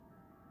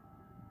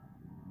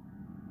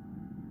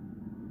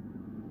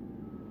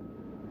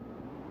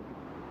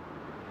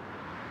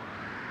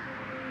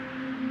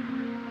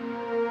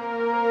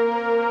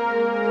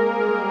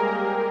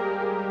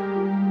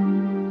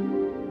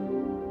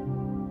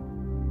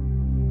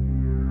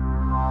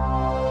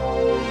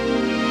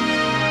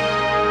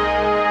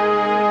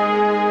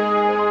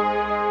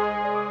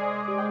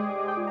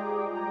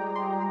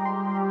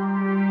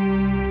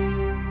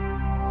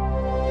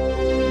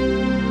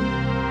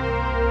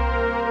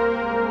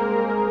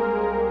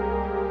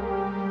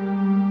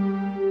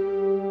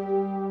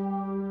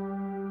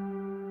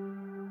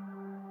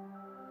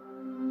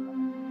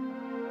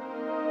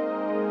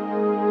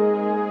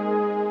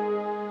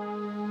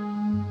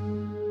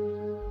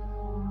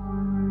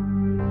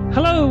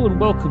Hello and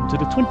welcome to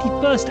the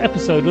 21st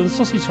episode of The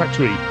Sausage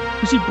Factory,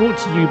 which is brought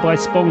to you by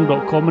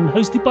Spong.com and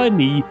hosted by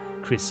me,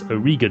 Chris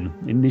O'Regan.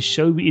 In this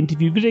show, we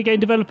interview video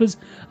game developers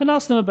and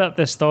ask them about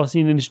their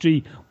starting in the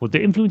industry, what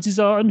their influences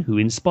are and who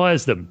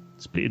inspires them.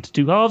 Split into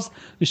two halves,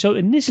 the show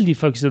initially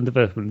focuses on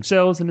development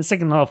themselves, and the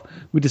second half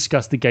we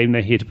discuss the game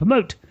they're here to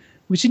promote,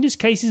 which in this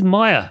case is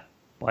Maya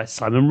by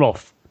Simon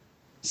Roth.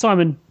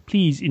 Simon,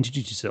 please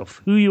introduce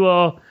yourself, who you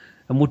are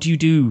and what do you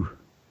do?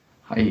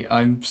 Hi,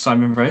 I'm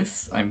Simon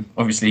Roth. I'm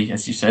obviously,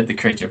 as you said, the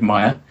creator of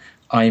Maya.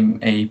 I'm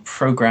a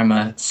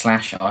programmer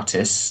slash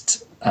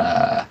artist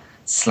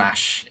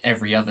slash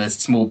every other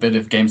small bit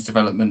of games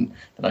development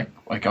that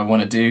I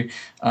want to do.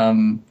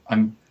 I'm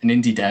an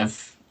indie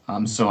dev,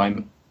 so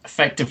I'm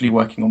effectively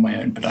working on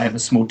my own, but I have a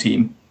small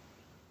team.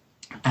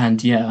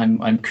 And yeah,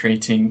 I'm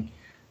creating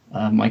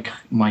my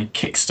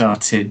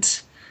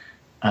kickstarted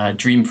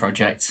dream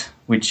project,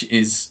 which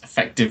is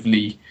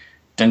effectively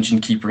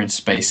Dungeon Keeper in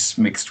space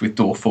mixed with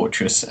Dwarf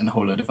Fortress and a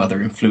whole lot of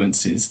other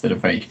influences that are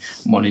very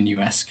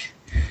Molyneux-esque.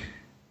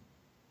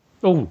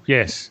 Oh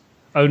yes,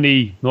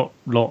 only not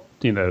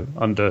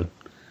under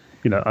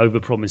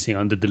over-promising,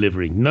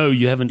 under-delivering. No,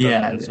 you haven't done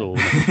that at all.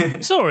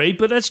 Sorry,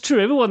 but that's true.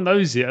 Everyone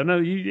knows it. I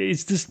know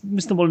it's just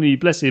Mr. Molyneux,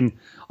 bless him.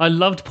 I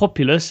loved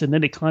Populous, and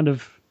then it kind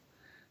of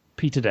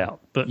petered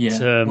out. But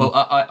well,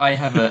 I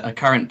have a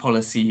current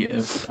policy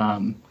of.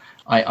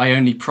 I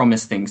only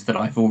promise things that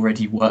I've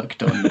already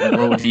worked on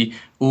or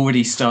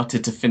already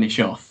started to finish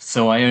off.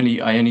 So I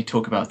only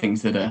talk about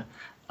things that are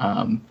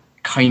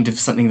kind of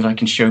something that I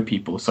can show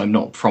people. So I'm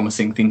not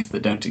promising things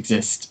that don't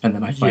exist, and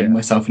then I find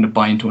myself in a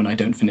bind when I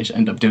don't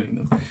end up doing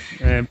them.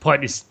 And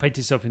paint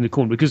yourself in the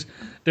corner, because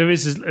there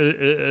is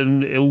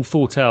an ill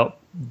thought out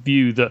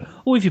view that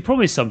if you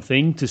promise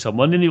something to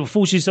someone, then you'll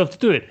force yourself to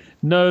do it.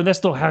 No,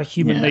 that's not how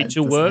human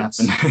nature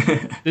works.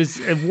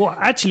 What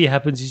actually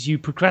happens is you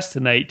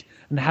procrastinate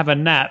and have a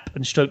nap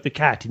and stroke the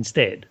cat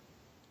instead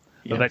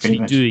of actually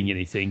doing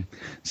anything.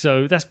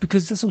 So that's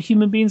because that's what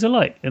human beings are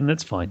like, and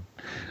that's fine.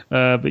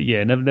 But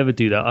yeah, never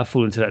do that. I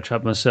fall into that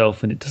trap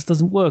myself, and it just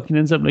doesn't work, and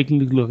ends up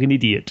making you look like an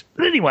idiot.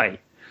 But anyway,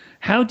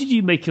 how did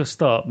you make your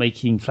start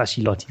making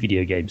flashy lighty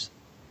video games?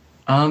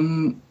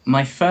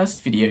 My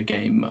first video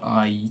game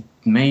I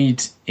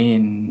made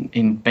in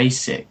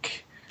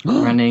BASIC,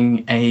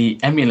 running a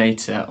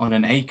emulator on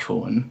an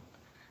Acorn,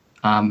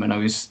 and I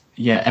was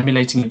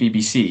emulating the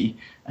BBC,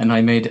 and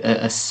I made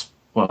a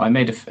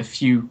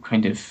few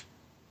kind of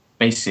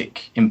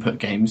basic input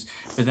games,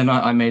 but then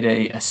I made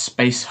a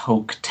Space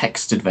Hulk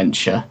text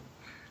adventure,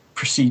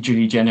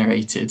 procedurally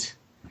generated.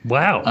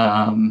 Wow.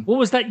 What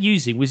was that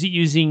using? Was it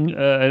using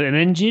an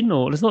engine,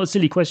 or it's not a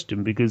silly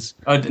question because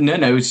no,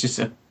 it was just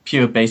a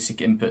pure basic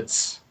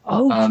inputs.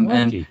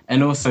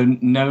 And also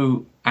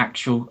no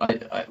actual.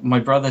 My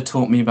brother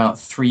taught me about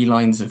 3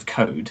 lines of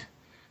code,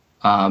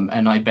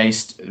 and I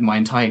based my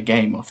entire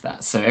game off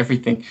that. So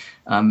everything.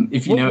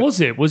 What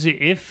was it? Was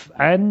it if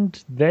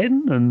and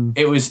then? And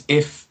it was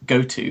if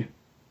go to,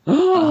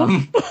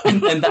 and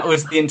that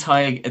was the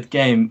entire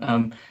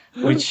game,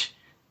 which,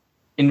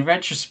 in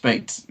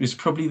retrospect, was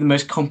probably the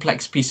most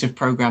complex piece of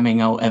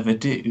programming I'll ever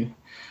do.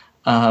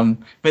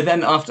 But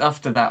then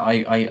after that,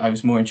 I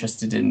was more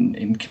interested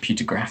in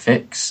computer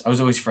graphics. I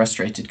was always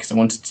frustrated because I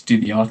wanted to do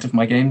the art of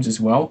my games as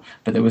well,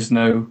 but there was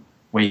no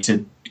way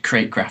to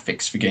create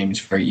graphics for games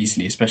very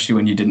easily, especially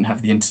when you didn't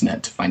have the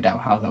internet to find out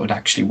how that would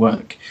actually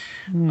work.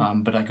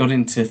 But I got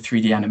into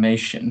 3D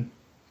animation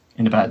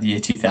in about the year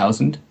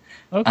 2000,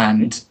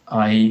 and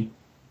I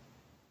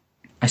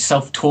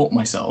self-taught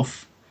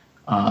myself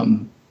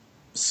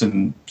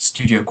some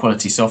studio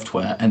quality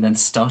software, and then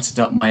started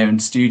up my own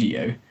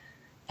studio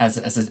as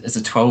a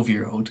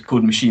 12-year-old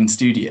called Machine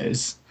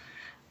Studios,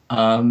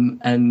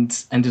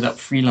 and ended up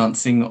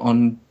freelancing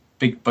on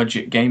big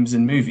budget games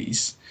and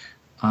movies,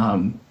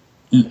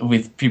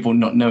 with people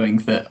not knowing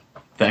that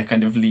their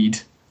kind of lead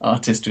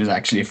artist was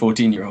actually a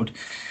 14-year-old.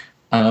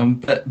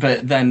 But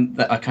then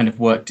I kind of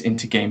worked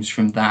into games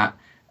from that,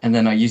 and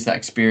then I used that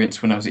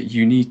experience when I was at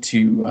uni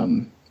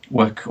to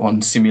work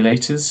on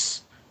simulators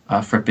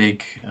for a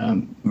big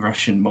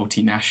Russian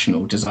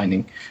multinational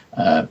designing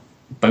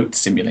boat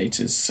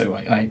simulators. So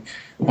I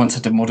once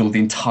had to model the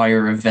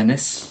entire of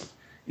Venice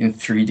in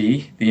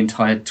 3D, the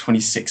entire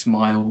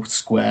 26-mile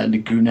square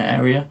Laguna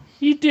area.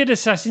 You did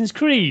Assassin's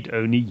Creed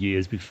only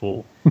years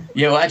before.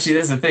 Yeah, well, actually,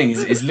 there's the thing: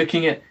 is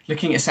looking at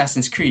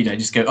Assassin's Creed, I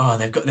just go,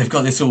 they've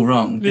got this all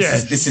wrong.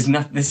 This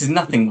is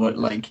nothing what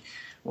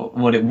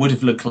it would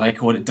have looked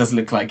like or what it does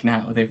look like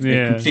now. They've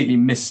completely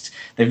missed.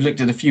 They've looked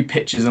at a few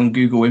pictures on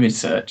Google image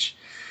search.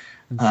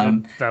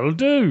 So that'll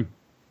do.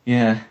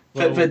 Yeah,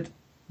 well, but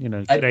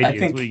I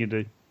think what are you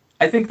gonna do?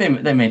 I think they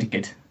made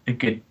a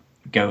good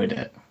go at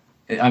it.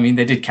 I mean,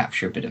 they did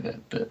capture a bit of it,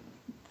 but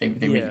they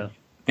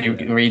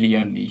really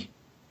only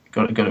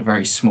got a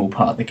very small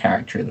part of the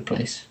character of the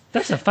place.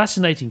 That's a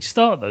fascinating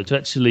start, though, to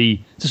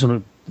actually just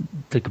want to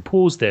take a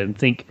pause there and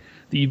think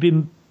that you've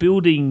been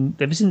building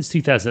ever since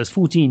 2000. That's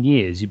 14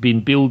 years. You've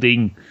been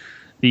building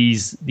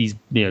these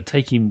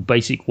taking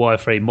basic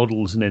wireframe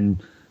models and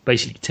then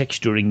basically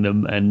texturing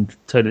them and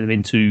turning them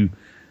into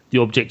the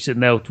objects that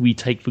now we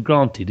take for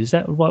granted. Is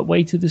that the right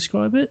way to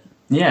describe it?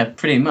 Yeah,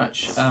 pretty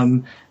much.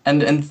 And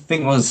the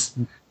thing was,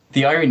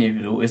 the irony of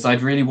it all is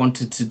I'd really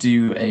wanted to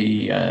do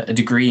a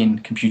degree in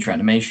computer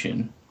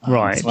animation.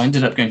 Right. So I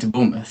ended up going to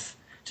Bournemouth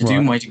to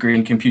do my degree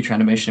in computer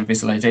animation and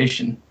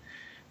visualization.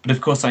 But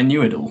of course, I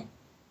knew it all.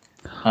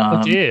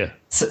 Oh dear.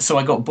 So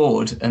I got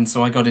bored, and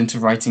so I got into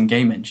writing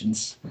game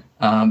engines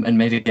and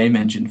made a game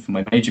engine for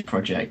my major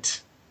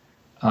project.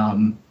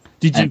 Do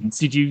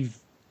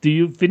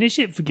you finish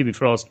it? Forgive me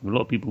for asking. A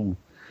lot of people.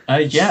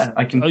 Yeah,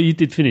 I can. Oh, you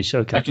did finish.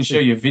 Okay, I can show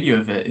you a video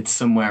of it. It's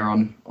somewhere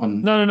on.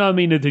 No. I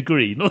mean a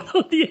degree,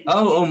 not the.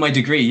 Oh, my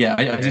degree. Yeah,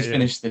 I just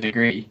finished the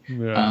degree.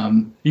 Yeah.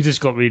 You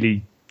just got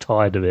really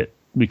tired of it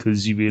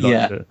because you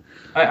realised that.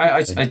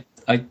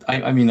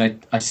 I mean,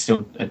 I still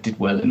did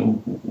well in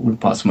all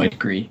parts of my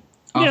degree.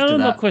 I'm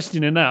not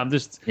questioning that. I'm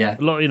just a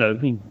lot. I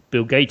mean,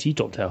 Bill Gates, he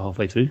dropped out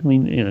halfway through. I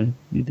mean,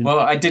 you didn't. Well,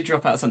 I did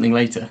drop out something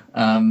later.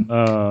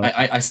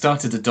 I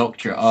started a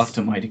doctorate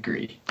after my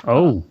degree.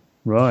 Oh,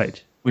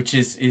 right. Which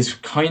is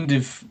kind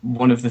of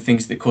one of the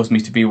things that caused me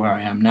to be where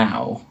I am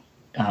now,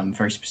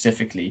 very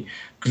specifically.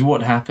 Because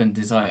what happened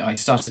is I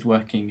started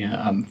working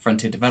at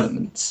Frontier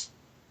Developments.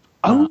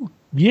 Oh,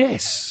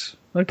 yes.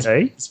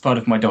 Okay. As part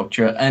of my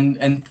doctorate. And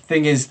the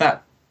thing is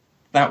that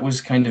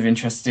was kind of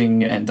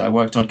interesting, and I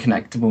worked on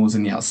Connectables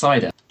and The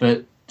Outsider.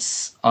 But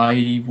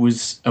I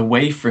was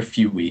away for a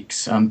few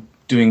weeks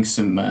doing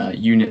some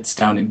units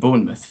down in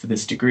Bournemouth for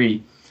this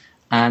degree.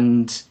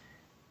 And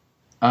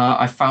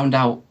I found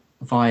out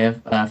via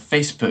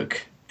Facebook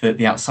that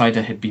The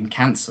Outsider had been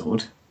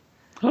cancelled.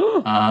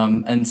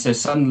 And so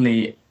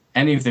suddenly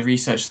any of the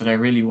research that I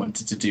really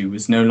wanted to do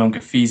was no longer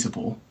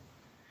feasible.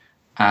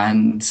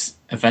 And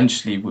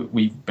eventually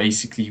we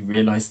basically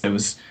realised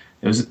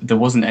there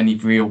wasn't any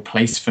real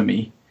place for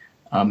me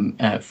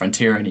at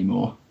Frontier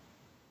anymore,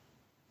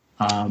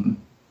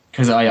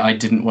 because I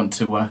didn't want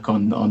to work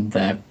on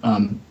their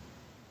kind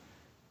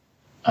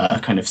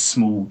of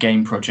small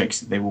game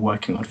projects that they were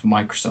working on for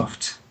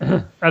Microsoft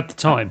at the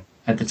time.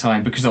 At the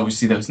time, because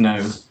obviously there was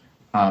no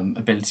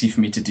ability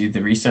for me to do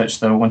the research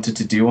that I wanted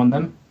to do on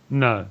them.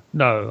 No,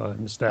 I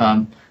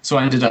understand. So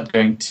I ended up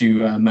going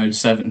to Mode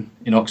 7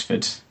 in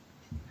Oxford.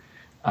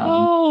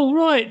 Oh,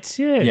 right,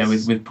 yes. Yeah,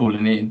 with Paul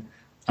and Ian.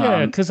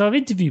 Yeah, because I've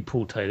interviewed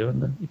Paul Taylor on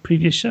the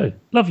previous show.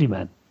 Lovely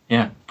man.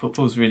 Yeah,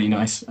 Paul's really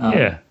nice.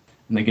 And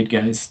they're good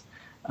guys.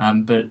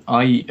 But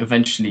I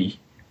eventually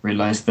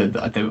realised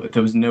that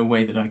there was no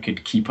way that I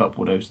could keep up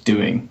what I was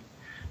doing,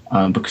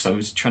 because I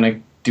was trying to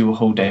do a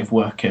whole day of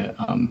work at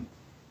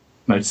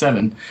Mode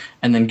 7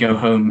 and then go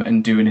home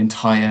and do an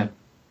entire,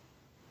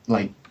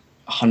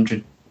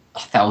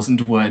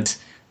 100,000 word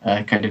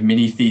kind of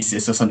mini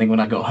thesis or something when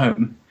I got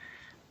home.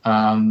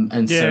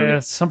 So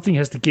something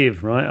has to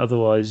give, right?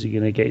 Otherwise, you're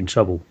going to get in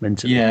trouble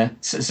mentally. Yeah.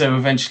 So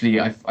eventually,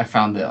 I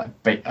found that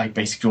I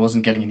basically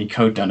wasn't getting any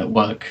code done at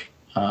work,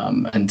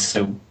 and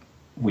so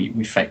we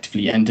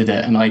effectively ended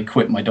it, and I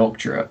quit my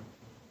doctorate.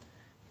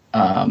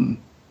 And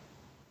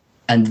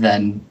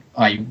then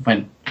I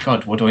went,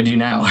 God, what do I do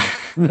now?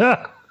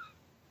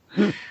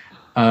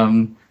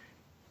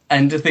 And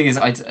the thing is,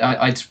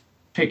 I'd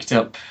picked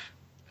up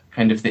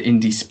kind of the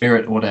indie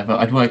spirit or whatever.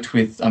 I'd worked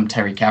with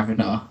Terry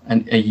Kavanagh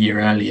a year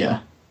earlier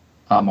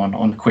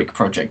on a quick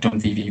project on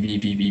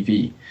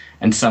VVV,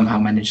 and somehow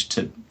managed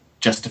to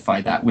justify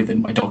that within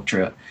my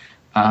doctorate.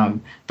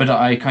 But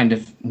I kind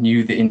of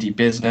knew the indie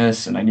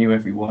business, and I knew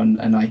everyone,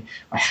 and I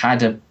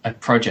had a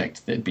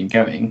project that had been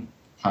going,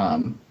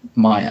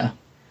 Maya.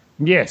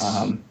 Yes.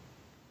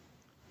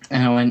 And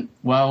I went,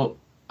 well,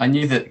 I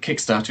knew that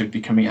Kickstarter would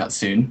be coming out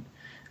soon,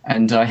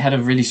 and I had a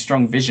really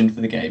strong vision for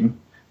the game.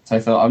 So I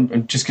thought,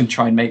 I'm just going to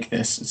try and make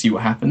this and see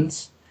what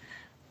happens.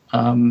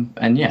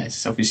 And yeah,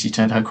 it's obviously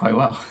turned out quite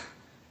well.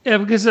 Yeah,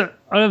 because I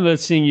remember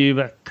seeing you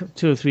about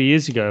 2 or 3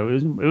 years ago.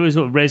 It was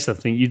at Res, I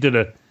think. You did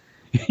a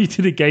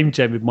game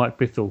jam with Mike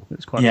Bithell. It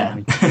was quite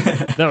funny.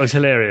 That was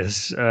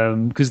hilarious,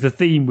 because the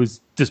theme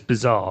was just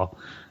bizarre.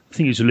 I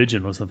think it was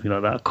religion or something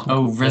like that.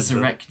 Oh,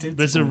 Resurrected?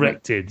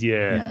 Resurrected,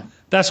 yeah.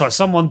 That's right.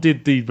 Someone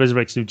did the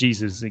resurrection of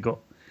Jesus. It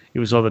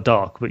was rather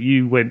dark, but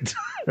you went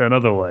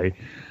another way.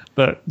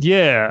 But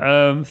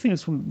yeah, I think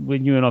it's from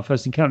when you and I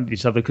first encountered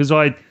each other, because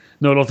I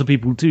know a lot of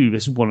people too.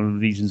 This is one of the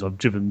reasons I'm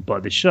driven by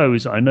this show,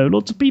 is I know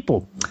lots of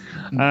people.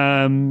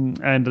 And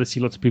I see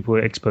lots of people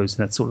at expos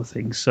and that sort of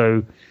thing.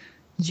 So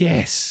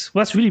yes,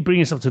 well, that's really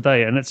bringing us up to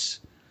date, and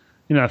it's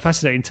a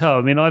fascinating tale.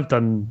 I mean,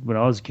 when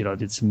I was a kid, I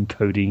did some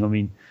coding. I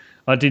mean,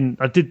 I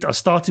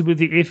started with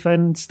the if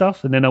and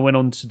stuff, and then I went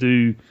on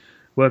to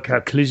work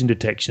out collision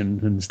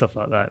detection and stuff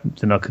like that.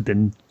 And I could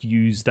then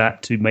use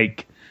that to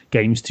make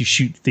games to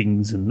shoot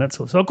things and that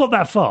sort of. So I got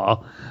that far,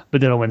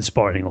 but then I went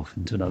spiraling off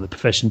into another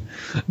profession.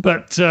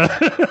 But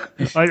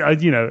it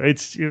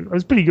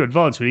was pretty good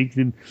advance really,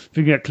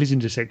 figuring out collision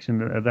detection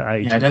at that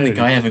age. Yeah, I don't think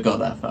I ever got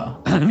that far.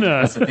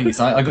 No. That's the thing, is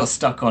I got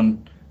stuck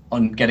on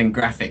on getting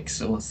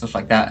graphics or stuff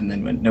like that, and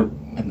then went nope,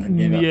 and then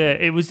gave up. Yeah,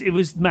 it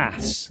was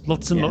maths,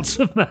 lots and Yeah. lots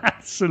of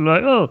maths, and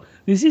like, oh,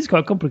 this is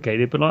quite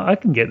complicated, but I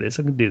can get this,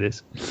 I can do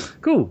this.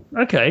 Cool.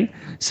 Okay,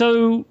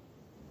 so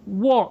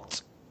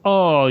what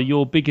are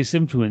your biggest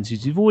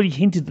influences? You've already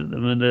hinted at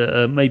them,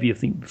 and maybe I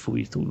think before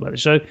you talked about the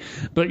show,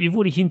 but you've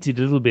already hinted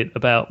a little bit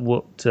about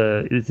what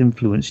has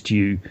influenced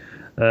you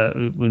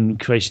in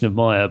creation of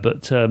Maya.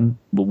 But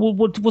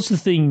what's the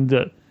thing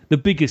the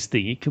biggest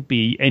thing? It could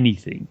be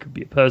anything. It could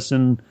be a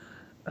person,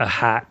 a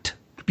hat.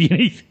 It could be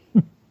anything.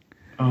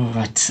 Oh,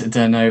 I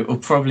don't know. Or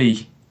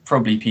probably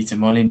Peter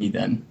Molyneux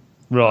then.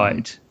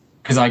 Right.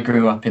 Because I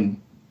grew up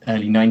in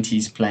early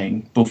 90s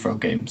playing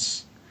Bullfrog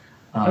games.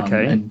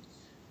 Okay.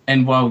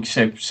 And while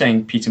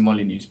saying Peter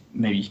Molyneux is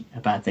maybe a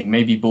bad thing,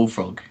 maybe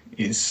Bullfrog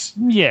is...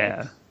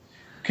 Yeah.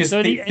 Because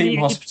Theme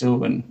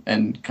Hospital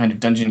and kind of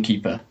Dungeon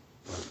Keeper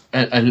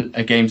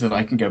are games that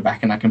I can go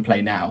back and I can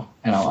play now.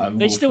 And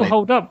they still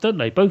hold up, don't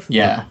they? Both of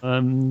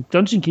them.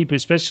 Dungeon Keeper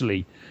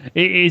especially.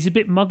 It is a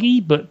bit muggy,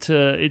 but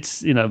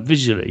it's,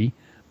 visually,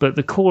 but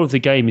the core of the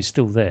game is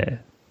still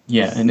there.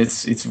 Yeah, and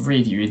it's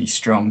really, really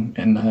strong.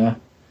 And I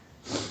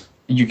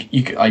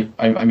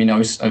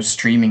was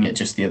streaming it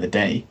just the other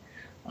day.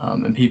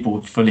 And people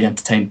were fully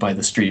entertained by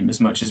the stream as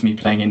much as me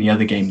playing any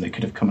other game that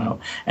could have come out.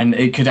 And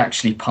it could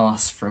actually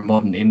pass for a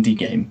modern indie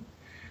game.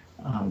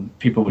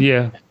 People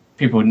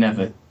would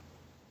never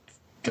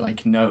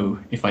know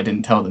if I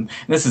didn't tell them.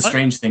 And that's the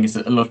strange thing, is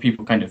that a lot of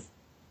people kind of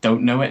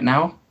don't know it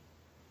now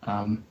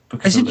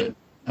because of it.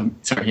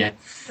 Sorry, yeah.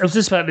 I was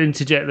just about to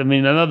interject. I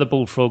mean, another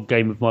Bullfrog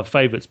game of my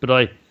favourites, but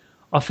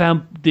I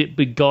found it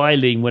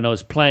beguiling when I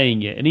was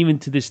playing it, and even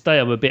to this day,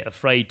 I'm a bit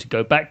afraid to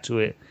go back to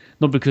it.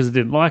 Not because I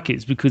didn't like it;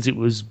 it's because it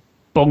was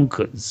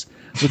bonkers.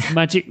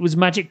 Was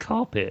Magic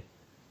Carpet.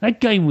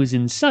 That game was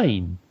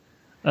insane.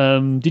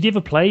 Did you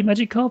ever play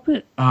Magic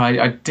Carpet?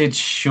 I did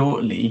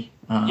shortly.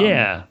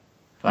 Yeah.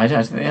 But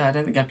I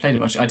don't think I played it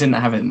much. I didn't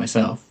have it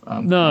myself.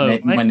 No,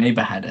 my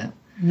neighbour had it.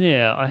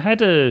 Yeah, I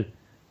had a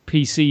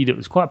PC that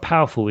was quite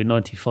powerful in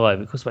 '95.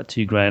 It cost about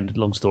 $2,000.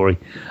 Long story,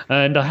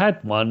 and I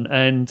had one,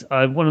 and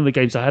one of the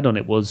games I had on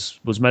it was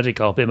Magic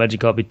Carpet, Magic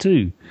Carpet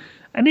 2.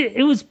 And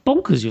it was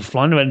bonkers. You're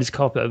flying around this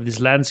carpet over this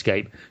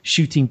landscape,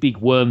 shooting big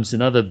worms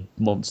and other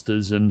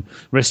monsters and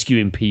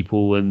rescuing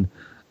people. And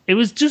it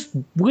was just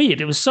weird.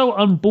 It was so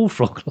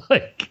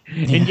un-Bullfrog-like.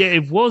 Yeah. And yet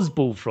it was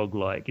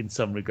Bullfrog-like in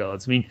some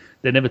regards. I mean,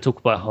 they never talk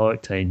about High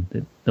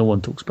Octane. No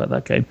one talks about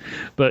that game.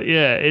 But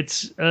yeah,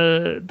 it's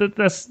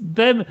that's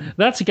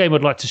a game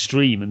I'd like to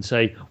stream and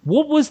say,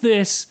 what was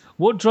this?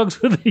 What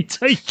drugs were they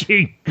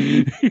taking?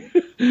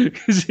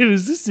 Because it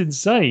was just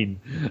insane.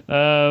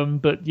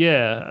 But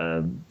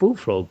yeah,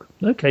 Bullfrog.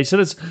 Okay, so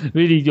that's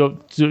really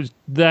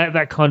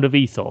that kind of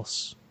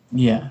ethos.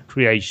 Yeah.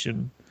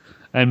 Creation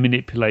and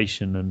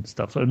manipulation and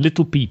stuff. And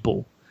little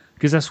people.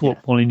 Because that's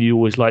what Molyneux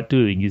always liked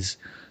doing, is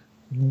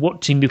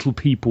watching little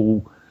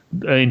people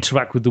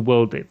interact with the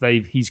world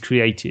that he's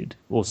created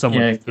or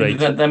someone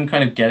created. Them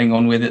kind of getting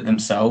on with it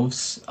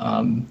themselves,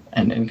 and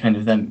kind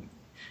of them,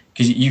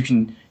 because you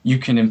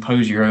can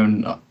impose your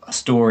own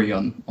story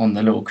on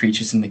the little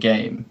creatures in the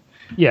game.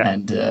 Yeah,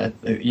 and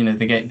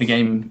the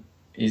game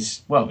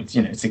is, well,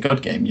 it's a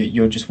god game.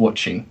 You're just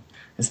watching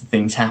as the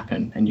things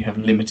happen, and you have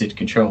limited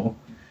control.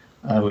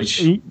 Which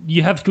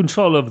you have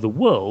control over the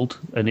world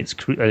and its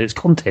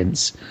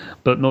contents,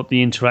 but not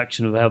the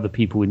interaction of how the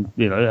people and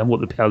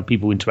how the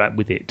people interact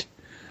with it.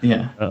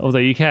 Yeah. Although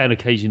you can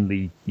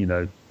occasionally,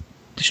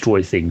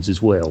 destroy things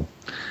as well.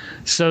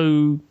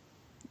 So,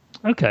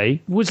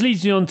 okay, which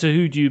leads me on to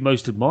who do you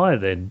most admire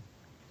then,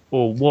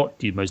 or what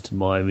do you most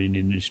admire in the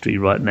industry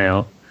right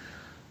now?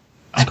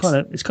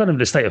 It's kind of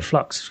in a state of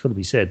flux. It's got to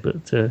be said,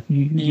 but I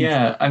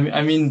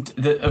mean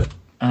the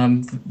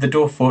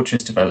Dwarf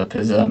Fortress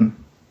developers.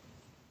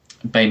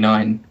 Bay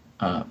 9,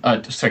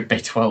 Bay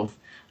 12.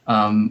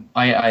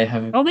 I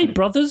have. Are they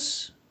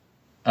brothers?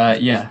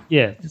 Yeah.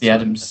 Yeah. The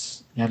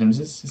Adamses,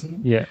 isn't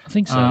it? Yeah, I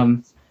think so.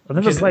 I've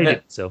never played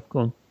it myself. Go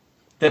on.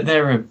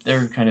 They're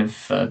a kind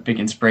of big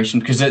inspiration,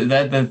 because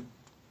they're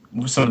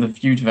some of the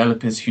few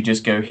developers who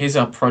just go, here's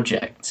our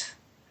project,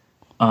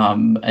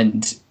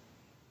 and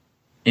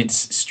it's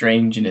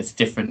strange and it's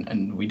different,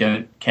 and we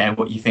don't care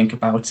what you think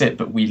about it,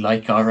 but we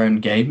like our own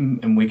game,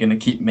 and we're going to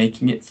keep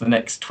making it for the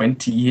next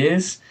 20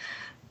 years.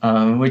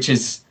 Which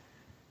is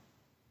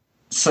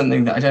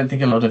something that I don't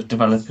think a lot of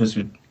developers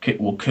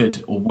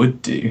could or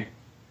would do,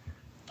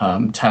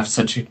 to have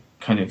such a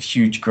kind of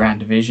huge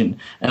grand vision.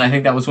 And I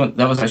think that was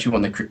actually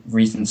one of the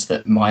reasons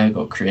that Maya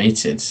got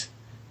created.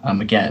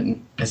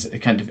 Again, as a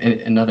kind of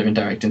another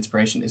indirect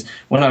inspiration, is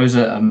when I was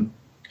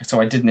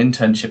so I did an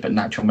internship at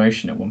Natural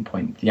Motion at one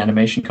point, the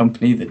animation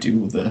company that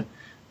do all the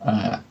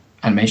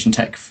animation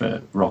tech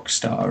for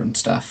Rockstar and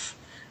stuff.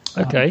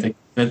 Okay.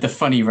 The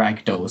funny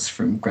rag dolls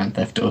from Grand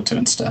Theft Auto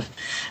and stuff.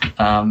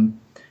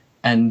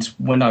 And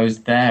when I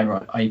was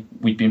there,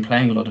 we'd been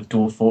playing a lot of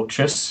Dwarf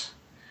Fortress.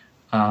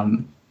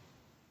 And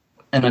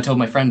I told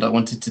my friend I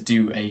wanted to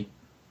do a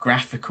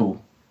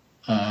graphical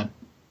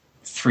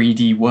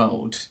 3D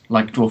world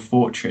like Dwarf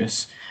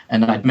Fortress,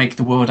 and I'd make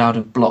the world out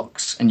of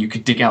blocks, and you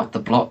could dig out the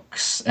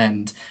blocks,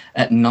 and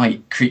at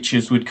night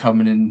creatures would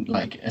come in and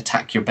like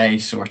attack your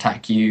base or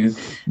attack you.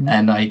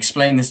 And I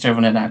explained this to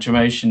everyone at Natural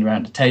Motion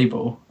around a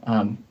table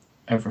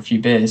over a few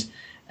beers,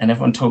 and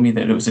everyone told me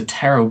that it was a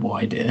terrible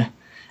idea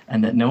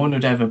and that no one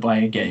would ever buy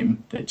a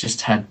game that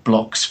just had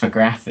blocks for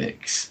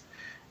graphics.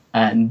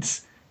 And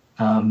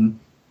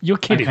you're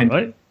kidding,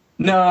 right?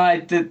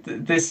 No,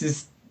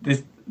 this.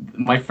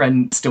 My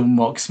friend still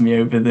mocks me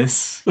over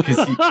this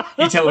because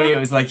he told me it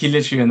was like he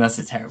literally, and that's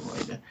a terrible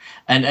idea.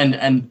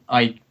 And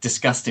I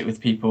discussed it with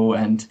people,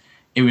 and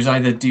it was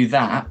either do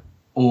that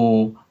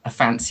or a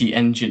fancy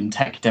engine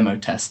tech demo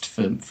test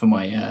for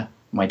my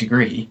my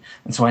degree.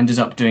 And so I ended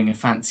up doing a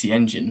fancy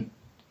engine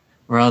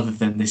rather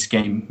than this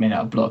game made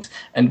out of blocks.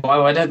 And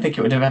while I don't think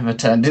it would have ever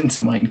turned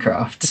into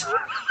Minecraft,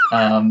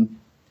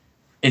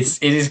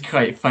 it is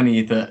quite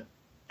funny that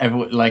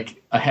everyone,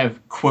 like, I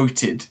have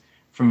quoted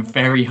from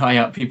very high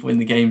up people in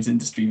the games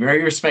industry,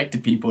 very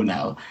respected people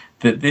now,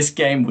 that this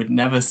game would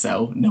never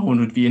sell. No one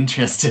would be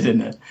interested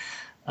in it.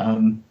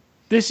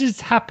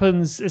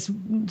 Happens.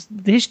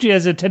 The history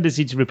has a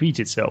tendency to repeat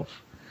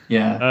itself.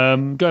 Yeah.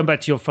 Going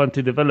back to your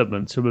front-end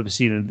development, so I remember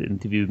seeing an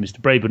interview with Mr.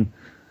 Braben.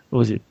 Or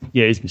was it?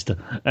 Yeah, it's Mr.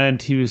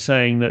 And he was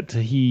saying that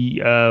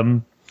he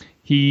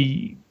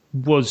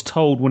was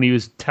told when he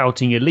was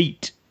touting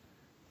Elite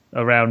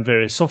around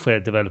various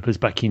software developers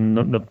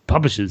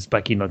publishers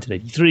back in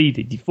 1983,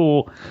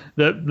 84,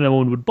 that no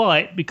one would buy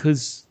it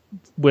because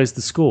where's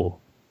the score?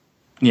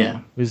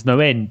 Yeah. There's no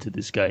end to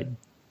this game.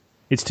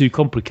 It's too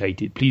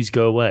complicated. Please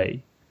go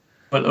away.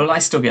 But I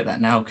still get that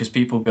now because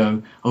people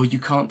go, oh, you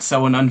can't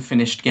sell an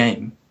unfinished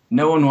game.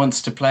 No one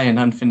wants to play an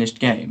unfinished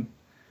game.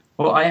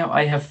 Well,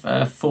 I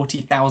have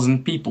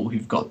 40,000 people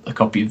who've got a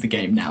copy of the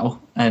game now,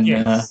 and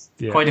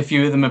quite a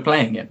few of them are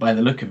playing it by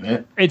the look of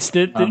it. I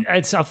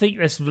think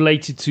that's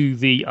related to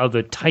the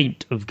other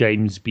taint of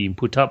games being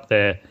put up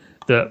there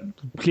that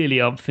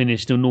clearly aren't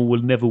finished and nor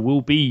never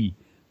will be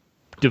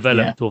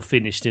developed or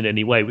finished in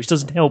any way, which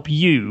doesn't help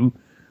you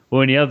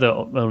or any other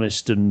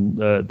honest and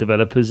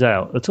developers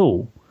out at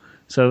all.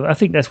 So I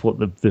think that's what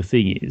the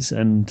thing is,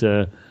 and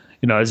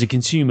as a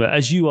consumer,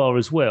 as you are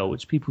as well,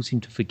 which people seem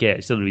to forget.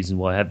 It's the other reason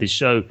why I have this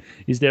show,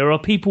 is there are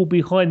people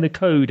behind the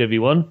code,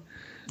 everyone.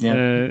 Yeah.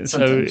 There's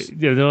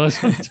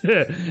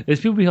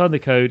people behind the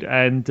code,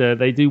 and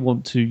they do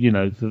want to,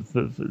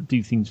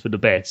 do things for the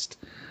best.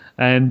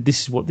 And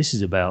this is what this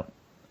is about.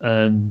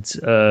 And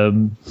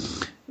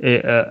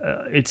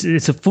it's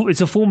a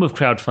form of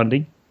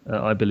crowdfunding,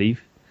 I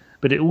believe,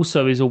 but it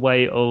also is a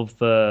way of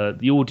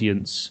the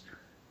audience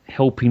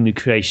helping the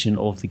creation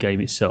of the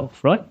game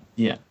itself, right?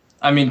 Yeah.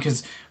 I mean,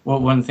 because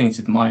one of the things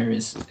with Maya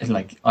is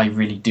like I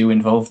really do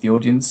involve the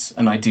audience,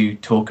 and I do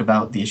talk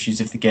about the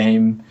issues of the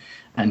game,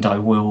 and I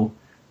will,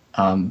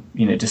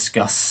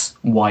 discuss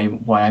why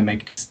I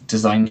make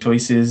design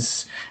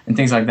choices and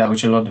things like that,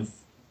 which a lot of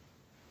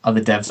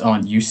other devs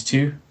aren't used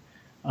to,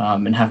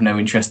 and have no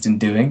interest in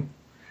doing.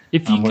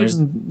 If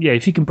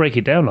you can break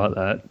it down like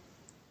that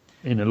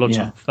in a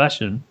logical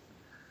fashion,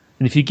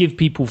 and if you give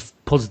people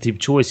positive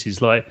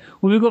choices, like,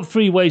 well, we've got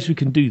 3 ways we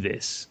can do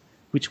this.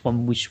 Which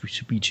one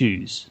should we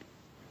choose,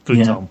 for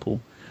example?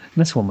 And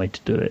that's one way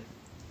to do it.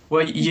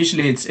 Well,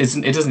 usually it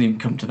doesn't even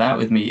come to that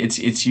with me.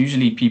 It's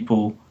usually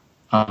people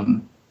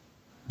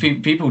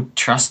people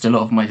trust a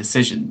lot of my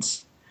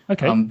decisions.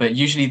 Okay. But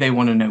usually they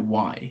want to know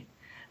why,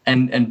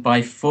 and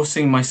by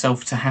forcing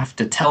myself to have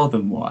to tell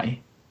them why,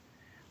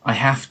 I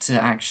have to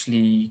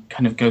actually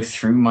kind of go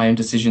through my own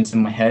decisions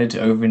in my head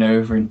over and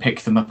over and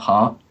pick them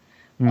apart,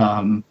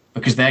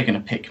 because they're going to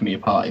pick me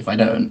apart if I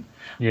don't.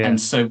 Yeah.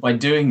 And so by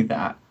doing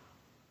that,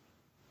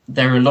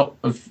 there are a lot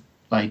of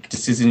like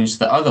decisions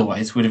that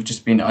otherwise would have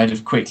just been I'd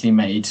have quickly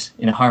made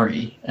in a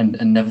hurry and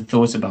never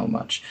thought about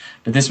much.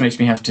 But this makes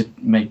me have to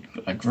make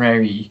like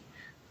very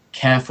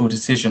careful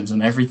decisions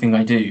on everything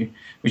I do,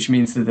 which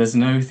means that there's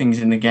no things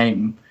in the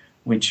game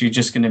which are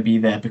just going to be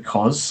there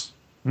because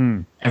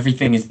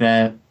everything is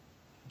there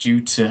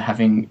due to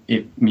having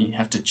me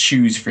have to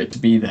choose for it to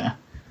be there,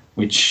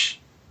 which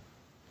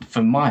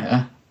for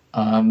Maya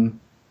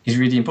is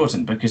really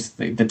important because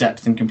the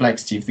depth and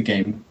complexity of the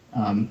game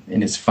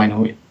in its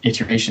final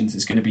iterations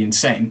is going to be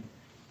insane.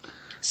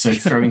 So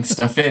throwing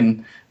stuff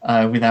in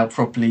without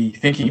properly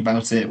thinking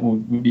about it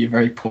would be a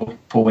very poor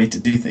way to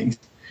do things.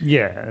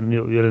 Yeah, and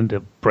you'll end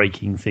up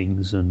breaking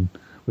things and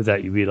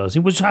without you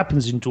realising, which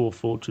happens in Dwarf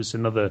Fortress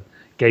and other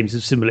games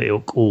of similar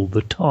ilk all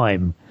the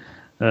time.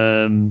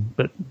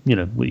 But, what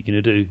are you going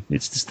to do?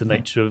 It's just the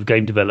nature of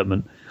game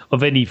development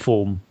of any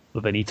form,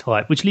 of any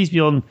type, which leads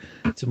me on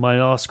to my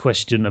last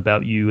question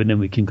about you, and then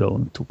we can go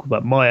on and talk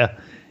about Maya.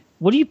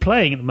 What are you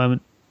playing at the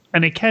moment?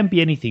 And it can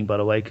be anything, by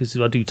the way, because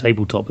I do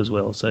tabletop as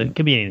well, so it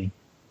can be anything.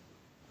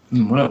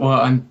 Well,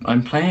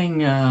 I'm playing.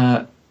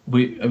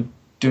 We're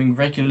doing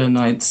regular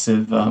nights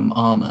of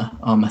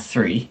Armor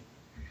 3,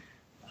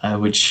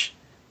 which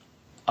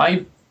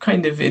I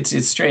kind of it's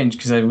strange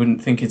because I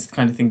wouldn't think it's the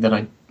kind of thing that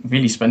I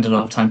really spend a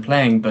lot of time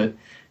playing, but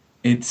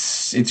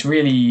it's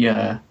really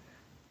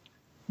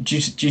due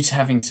to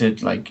having to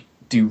like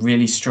do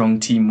really strong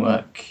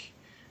teamwork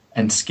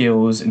and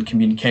skills and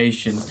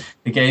communication,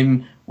 the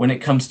game, when it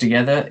comes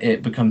together,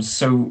 it becomes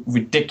so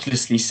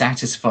ridiculously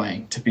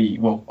satisfying to be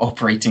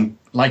operating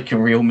like a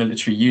real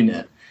military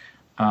unit.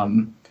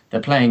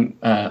 They're playing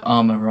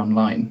Armour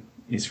Online.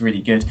 It's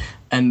really good,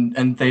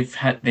 and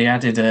they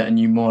added a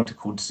new mod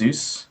called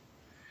Zeus,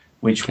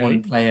 which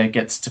one player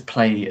gets to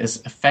play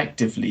as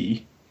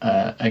effectively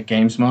a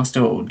games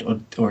master or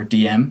a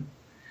DM,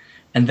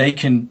 and they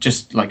can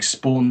just like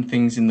spawn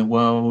things in the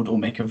world or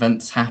make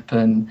events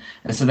happen,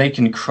 and so they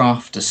can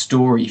craft a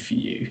story for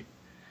you.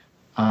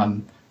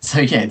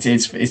 So yeah,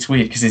 it's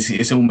weird because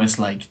it's almost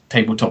like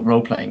tabletop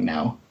role playing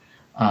now,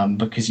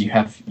 because you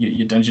have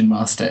your dungeon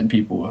master and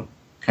people are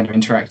kind of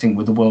interacting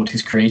with the world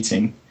he's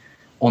creating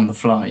on the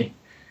fly,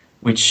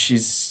 which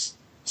is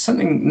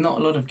something not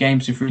a lot of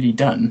games have really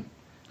done.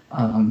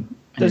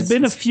 There's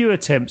been a few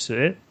attempts at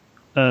it,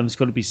 it's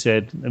got to be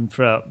said, and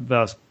throughout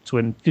about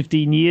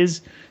 15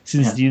 years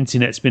since the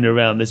internet's been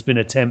around, there's been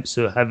attempts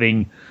at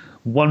having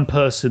one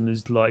person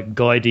who's like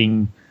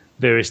guiding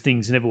various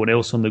things and everyone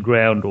else on the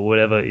ground or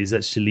whatever is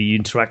actually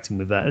interacting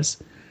with that.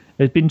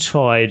 It's been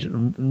tried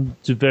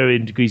to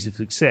varying degrees of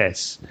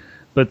success,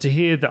 but to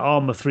hear that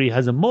Armour 3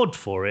 has a mod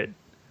for it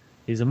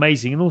is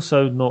amazing, and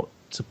also not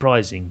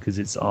surprising because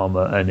it's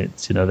Armour and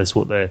it's that's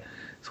what the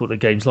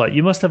game's like.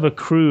 You must have a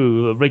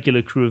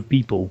regular crew of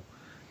people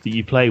that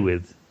you play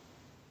with.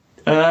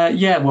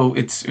 Well,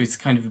 it's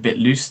kind of a bit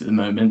loose at the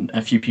moment.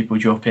 A few people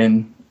drop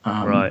in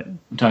from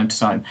time to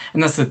time,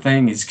 and that's the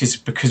thing is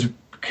because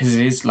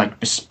it is like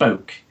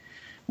bespoke.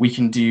 We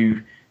can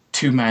do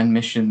 2-man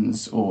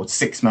missions or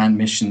 6-man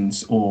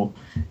missions or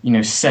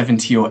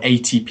 70 or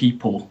 80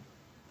 people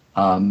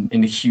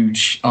in a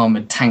huge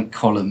armored tank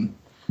column.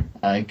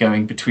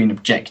 Going between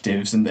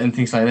objectives and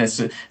things like that,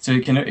 so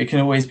it can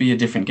always be a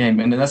different game,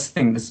 and that's the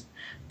thing. This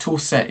tool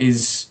set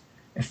is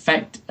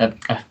their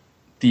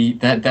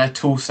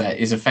tool set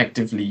is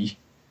effectively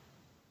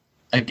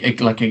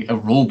like a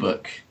rule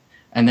book,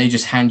 and they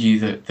just hand you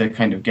the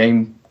kind of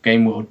game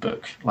world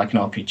book like an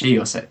RPG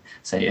or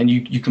say, and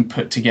you can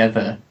put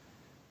together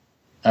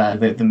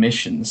the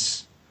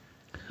missions.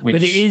 But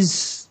it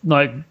is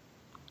like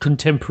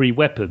contemporary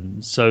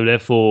weapons, so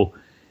therefore,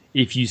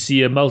 if you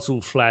see a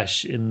muzzle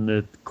flash in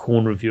the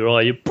corner of your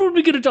eye, you're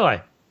probably going to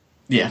die.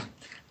 Yeah.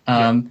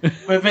 But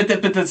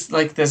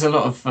there's a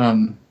lot of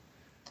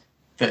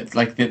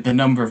the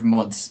number of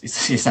mods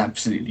is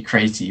absolutely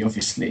crazy,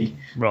 obviously.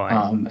 Right.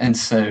 And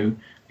so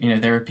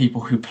there are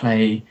people who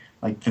play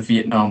like the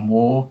Vietnam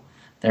War.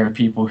 There are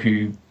people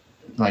who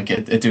like are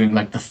doing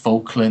like the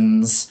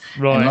Falklands,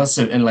 right, and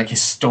also in like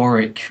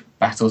historic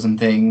battles and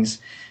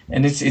things.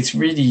 And it's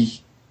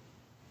really.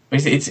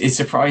 It's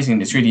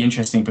surprising. It's really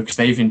interesting because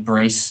they've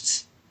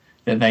embraced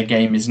that their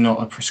game is not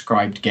a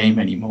prescribed game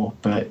anymore,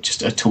 but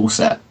just a tool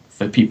set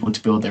for people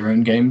to build their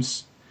own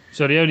games.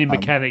 So the only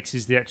mechanics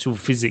is the actual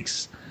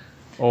physics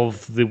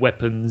of the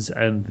weapons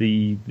and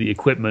the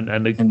equipment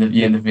and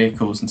the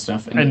vehicles and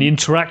stuff, and the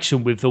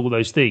interaction with all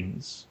those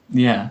things.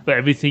 Yeah, but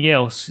everything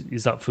else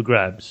is up for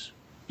grabs.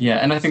 Yeah,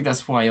 and I think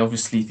that's why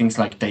obviously things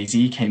like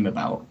DayZ came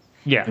about.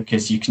 Yeah,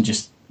 because you can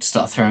just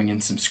start throwing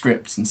in some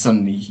scripts and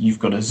suddenly you've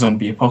got a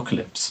zombie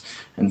apocalypse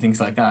and things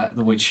like that,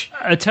 which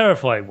a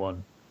terrifying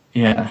one.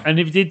 Yeah, and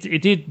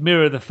it did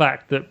mirror the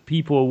fact that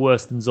people are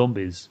worse than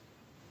zombies.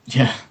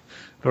 Yeah,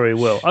 very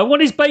well. I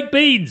want his baked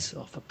beans.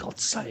 Oh, for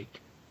God's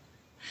sake!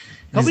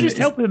 Can't we just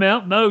help him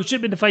out? No, shoot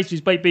him in the face with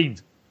his baked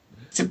beans.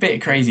 It's a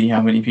bit crazy how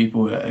many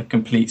people are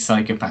complete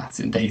psychopaths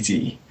in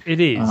DayZ.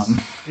 It is.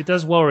 It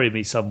does worry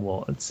me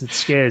somewhat. It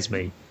scares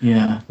me.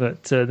 Yeah.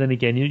 But then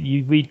again,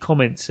 you read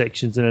comment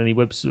sections on any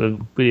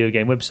video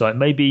game website.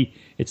 Maybe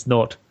it's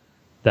not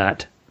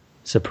that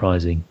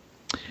surprising.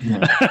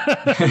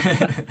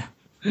 Yeah.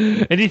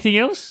 Anything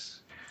else?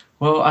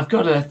 Well, I've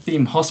got a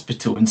theme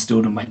hospital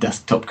installed on my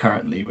desktop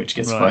currently, which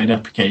gets fired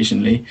up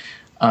occasionally.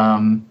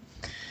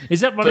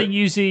 Is that running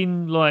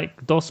using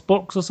like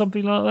DOSBox or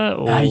something like that?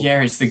 Or?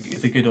 Yeah, it's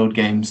the good old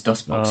games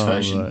DOSBox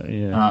version. Right,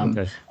 yeah.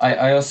 Okay.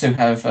 I also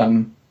have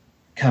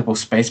Kerbal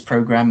Space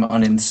Program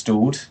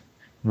uninstalled,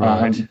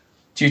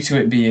 due to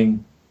it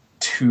being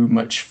too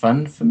much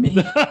fun for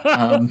me.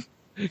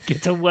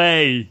 Get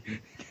away!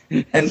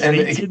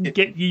 And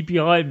get ye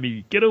behind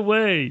me! Get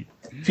away!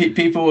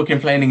 People were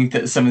complaining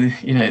that some of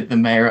the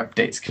Mayor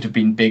updates could have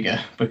been bigger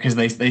because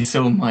they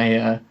saw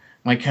my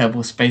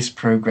Kerbal Space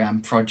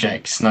Program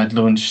projects, and I'd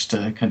launched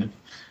a kind of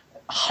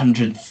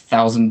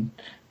 100,000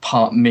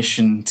 part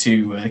mission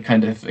to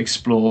kind of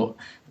explore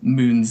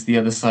moons the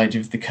other side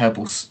of the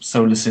Kerbal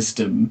solar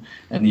system,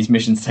 and these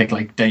missions take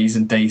like days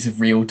and days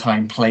of real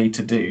time play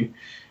to do.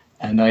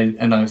 And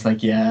I was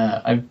like,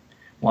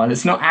 while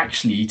it's not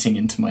actually eating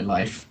into my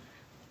life,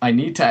 I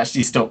need to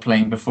actually stop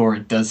playing before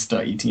it does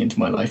start eating into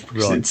my life,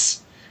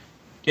 because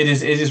it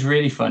is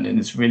really fun and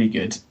it's really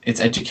good.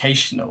 It's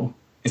educational.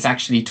 It's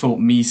actually taught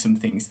me some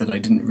things that I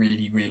didn't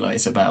really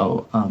realize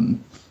about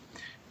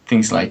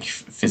things like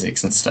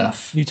physics and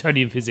stuff.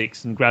 Newtonian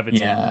physics and gravity.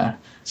 Yeah.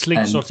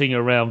 Slingshotting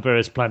around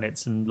various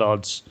planets and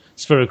large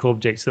spherical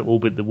objects that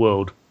orbit the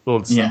world.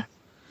 Or the sun. Yeah.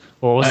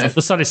 Or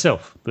the sun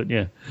itself, but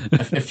yeah.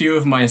 A few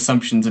of my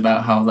assumptions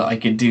about how that I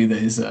could do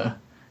those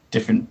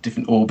different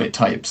orbit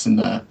types and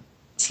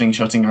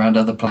slingshotting around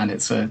other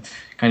planets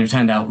kind of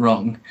turned out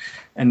wrong,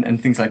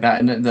 and things like that.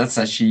 And that's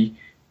actually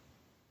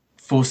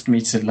forced me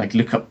to like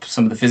look up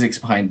some of the physics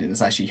behind it.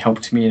 It's actually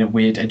helped me in a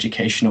weird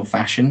educational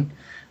fashion,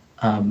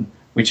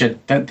 which I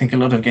don't think a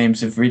lot of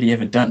games have really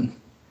ever done.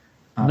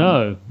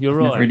 No, you're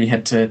right. I've never really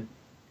had to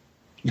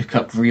look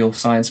up real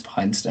science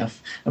behind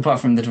stuff, apart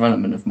from the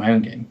development of my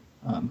own game.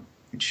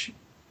 Which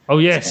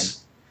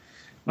yes,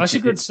 that's a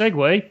good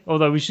segue.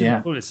 Although we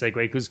shouldn't call it a segue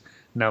because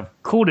now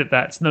I've called it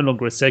that. It's no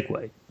longer a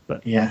segue.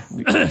 But yeah,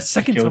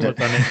 second time I've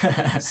done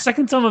it.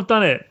 Second time I've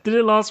done it. Did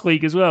it last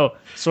week as well.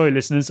 Sorry,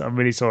 listeners. I'm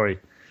really sorry.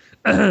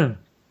 But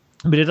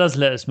it does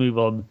let us move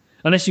on.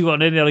 Unless you've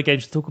got any other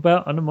games to talk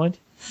about, I don't mind.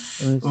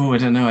 Oh, I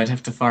don't know. I'd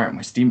have to fire up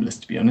my Steam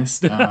list to be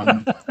honest.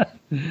 Yeah.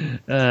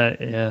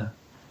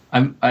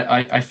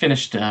 I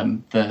finished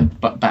the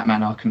Batman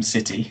Arkham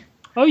City.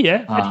 Oh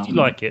yeah, how did you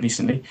like it?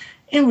 Recently,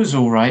 it was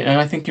all right, and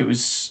I think it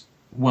was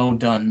well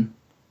done.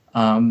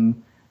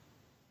 I'm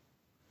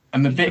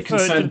a bit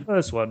concerned. The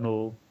first one,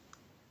 or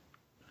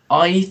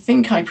I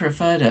think I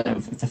preferred it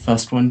over the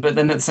first one, but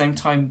then at the same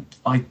time,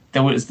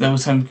 there was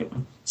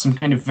some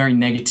kind of very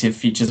negative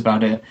features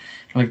about it.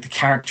 Like the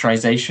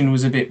characterization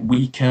was a bit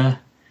weaker,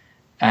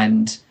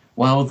 and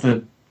while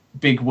the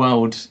big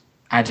world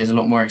added a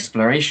lot more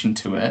exploration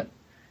to it,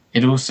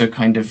 it also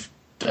kind of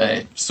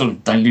sort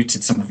of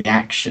diluted some of the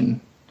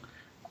action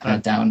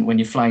down when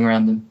you're flying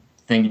around the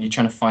thing and you're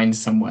trying to find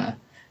somewhere,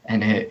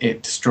 and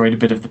it destroyed a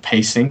bit of the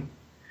pacing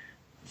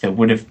that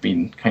would have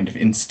been kind of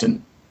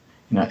instant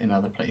in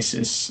other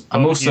places.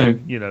 I'm also,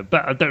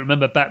 but I don't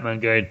remember Batman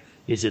going,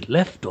 "Is it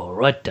left or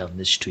right down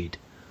this street?"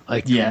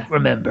 I can't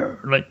remember.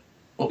 Like,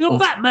 you're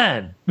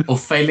Batman, or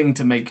failing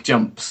to make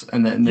jumps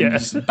and then you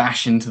just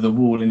bash into the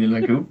wall and you're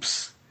like,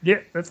 "Oops."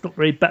 Yeah, that's not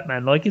very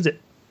Batman-like, is it?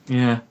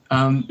 Yeah.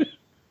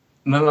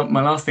 My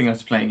last thing I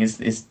was playing is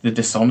the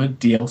Dishonored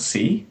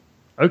DLC.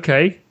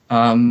 Okay.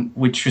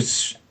 Which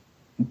was,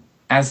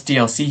 as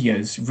DLC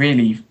goes,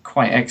 really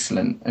quite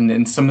excellent. And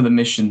then some of the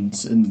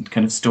missions and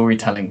kind of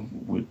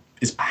storytelling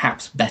is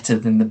perhaps better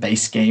than the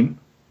base game.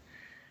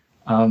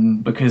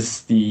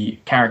 Because the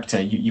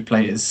character you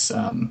play as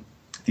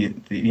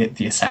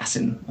the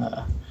assassin,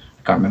 I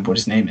can't remember what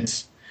his name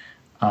is.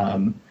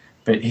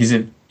 But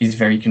he's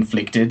very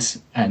conflicted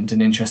and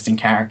an interesting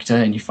character,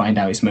 and you find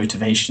out his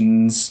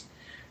motivations.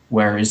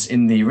 Whereas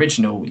in the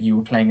original, you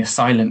were playing a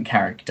silent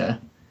character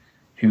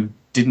who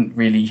didn't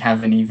really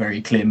have any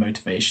very clear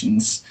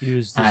motivations.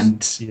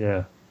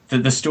 The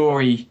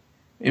story,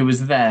 it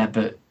was there,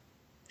 but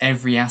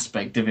every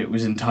aspect of it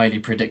was entirely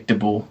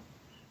predictable,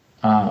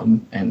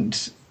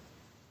 and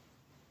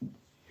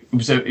it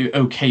was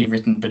okay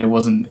written, but it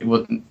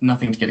wasn't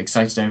nothing to get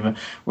excited over.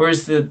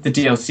 Whereas the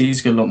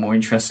DLCs got a lot more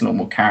interest, a lot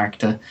more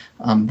character.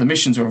 The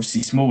missions are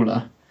obviously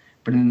smaller,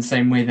 but in the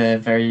same way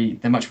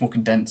they're much more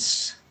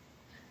condensed,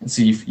 and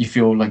so you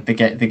feel like the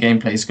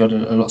gameplay's got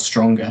a lot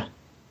stronger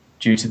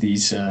due to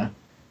these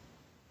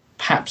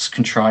perhaps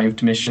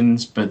contrived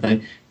missions, but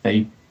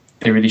they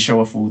really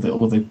show off all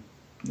the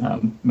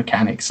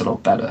mechanics a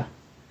lot better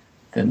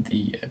than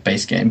the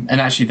base game. And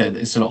actually,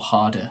 it's a lot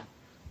harder.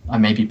 I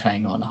may be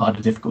playing on a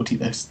harder difficulty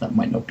though, so that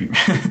might not be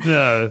right.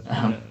 No.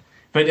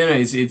 But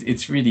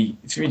it's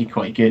really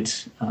quite good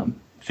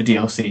for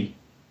DLC,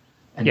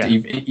 and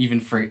even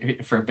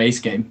for a base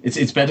game,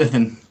 it's better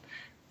than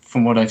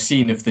from what I've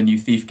seen of the new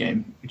Thief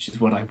game, which is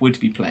what I would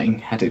be playing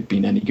had it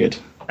been any good.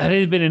 Had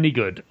it been any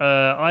good?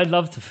 I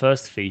loved the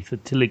first Thief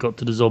until it got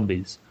to the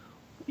zombies.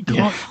 You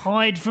can't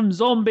hide from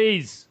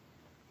zombies.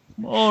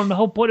 Come on, the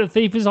whole point of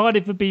Thief is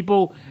hiding from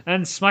people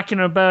and smacking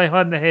them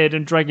behind the head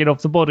and dragging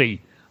off the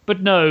body.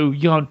 But no,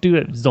 you can't do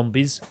it with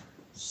zombies.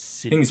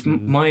 Things.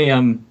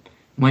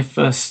 My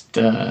first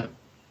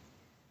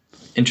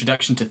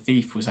introduction to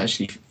Thief was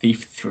actually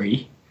Thief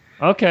 3.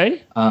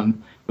 Okay.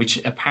 Which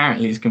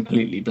apparently is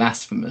completely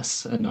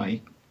blasphemous, and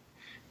I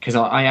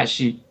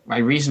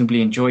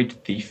reasonably enjoyed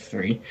Thief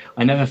 3.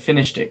 I never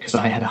finished it because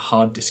I had a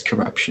hard disk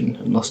corruption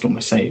and lost all my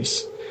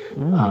saves.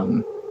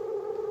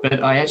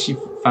 But I actually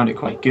found it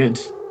quite good.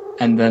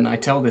 And then I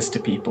tell this to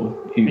people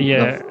who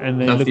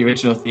love the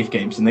original Thief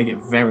games, and they get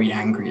very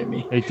angry at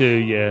me. They do,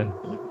 yeah.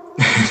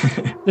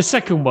 The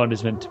second one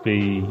is meant to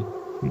be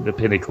the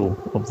pinnacle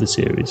of the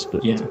series,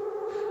 but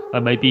I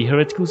may be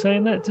heretical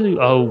saying that too.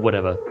 Oh,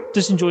 whatever.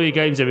 Just enjoy your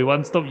games,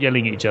 everyone. Stop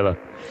yelling at each other.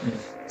 Yeah.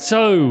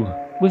 So,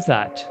 with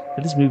that,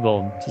 let us move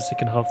on to the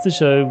second half of the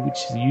show, which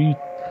is you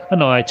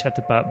and I chat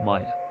about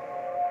Maya.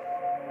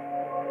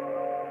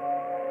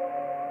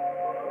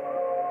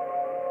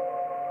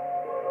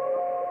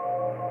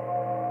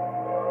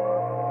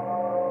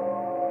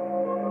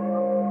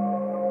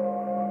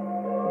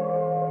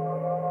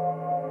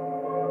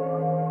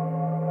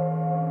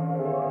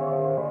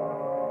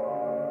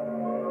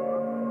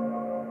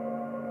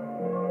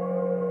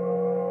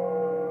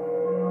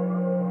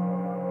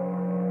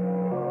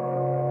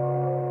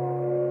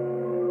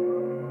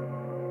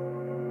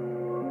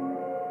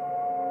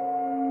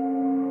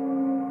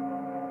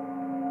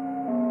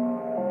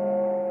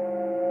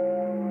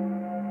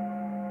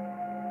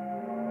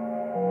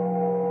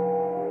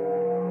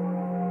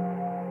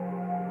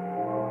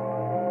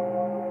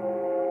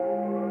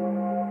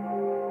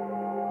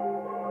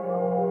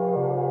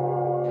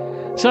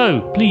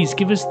 So, please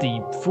give us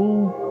the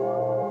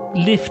full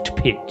lift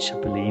pitch, I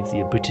believe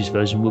the British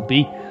version would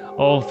be,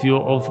 of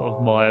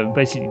Maya.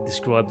 Basically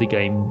describe the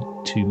game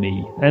to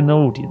me and the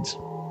audience.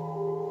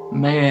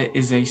 Maya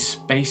is a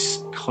space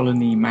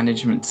colony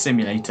management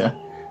simulator.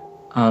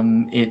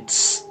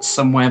 It's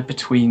somewhere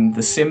between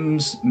The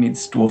Sims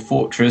meets Dwarf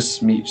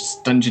Fortress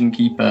meets Dungeon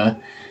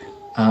Keeper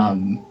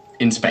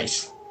in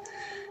space.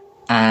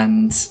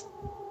 And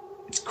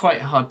it's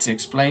quite hard to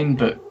explain,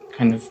 but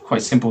kind of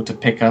quite simple to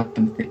pick up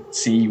and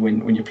see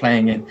when you're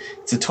playing it.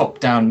 It's a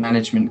top-down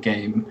management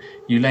game.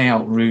 You lay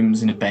out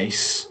rooms in a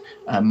base,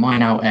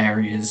 mine out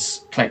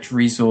areas, collect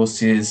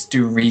resources,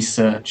 do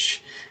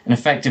research, and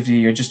effectively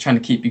you're just trying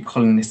to keep your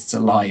colonists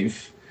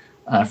alive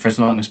for as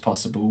long as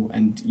possible,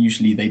 and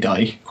usually they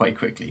die quite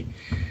quickly.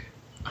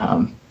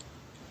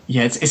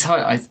 It's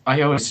hard.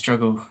 I always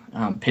struggle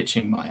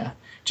pitching Maya,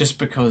 just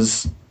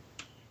because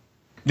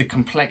the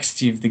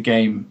complexity of the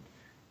game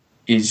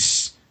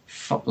is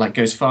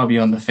goes far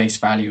beyond the face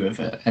value of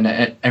it, and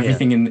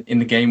everything in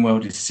the game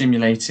world is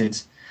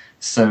simulated.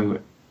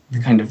 So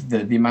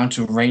the amount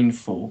of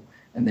rainfall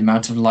and the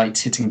amount of light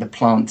hitting the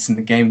plants in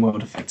the game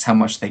world affects how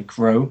much they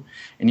grow,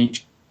 and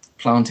each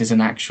plant is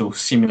an actual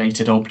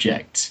simulated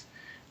object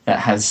that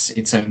has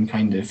its own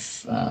kind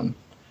of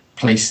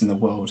place in the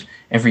world.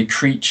 Every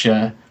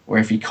creature or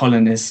every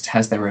colonist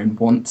has their own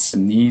wants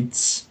and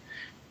needs,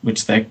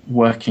 which they're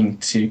working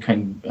to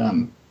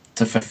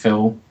to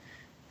fulfill.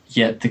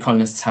 Yet the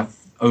colonists have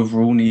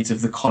overall needs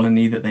of the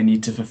colony that they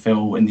need to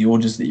fulfill in the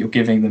orders that you're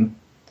giving them.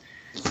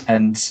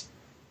 And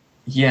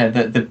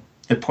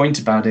the point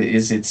about it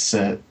is it's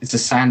a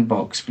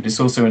sandbox, but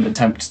it's also an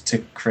attempt to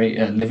create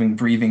a living,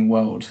 breathing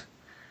world,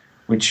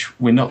 which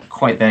we're not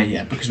quite there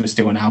yet because we're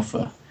still in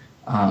alpha.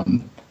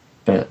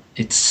 But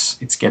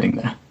it's getting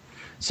there.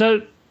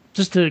 So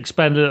just to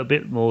expand a little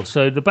bit more,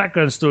 so the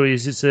background story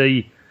is it's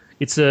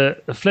a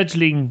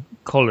fledgling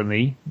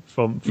colony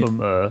from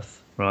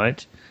Earth,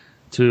 right,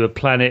 to a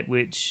planet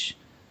which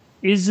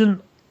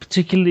isn't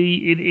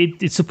particularly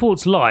it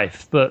supports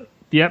life, but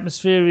the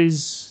atmosphere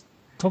is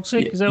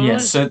toxic. Is that right?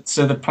 Yeah.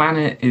 So the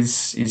planet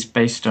is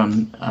based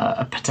on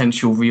a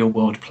potential real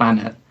world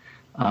planet,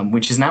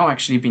 which has now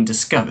actually been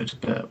discovered.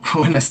 But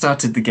when I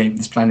started the game,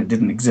 this planet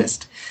didn't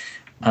exist.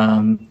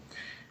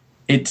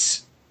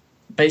 It's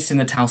based in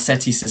the Tau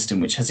Ceti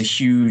system, which has a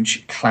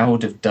huge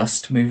cloud of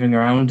dust moving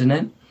around in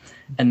it,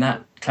 and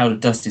that cloud of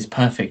dust is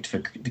perfect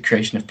for the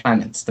creation of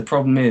planets. The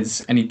problem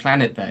is, any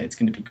planet there, it's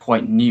going to be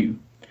quite new,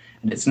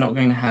 and it's not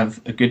going to have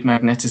a good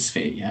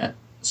magnetosphere yet,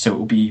 so it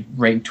will be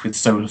raked with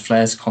solar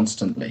flares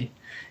constantly.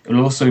 It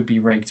will also be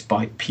raked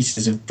by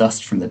pieces of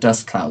dust from the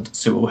dust cloud,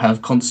 so it will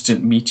have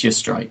constant meteor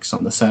strikes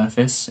on the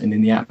surface and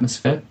in the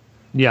atmosphere.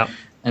 Yeah.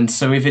 And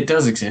so if it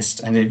does exist,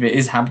 and if it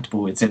is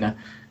habitable, it's in a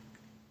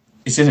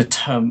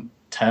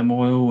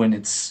turmoil, and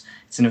it's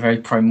in a very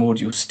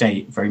primordial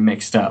state, very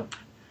mixed up.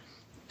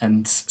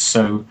 And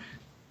so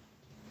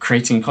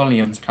creating a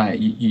colony on this planet,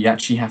 you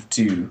actually have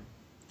to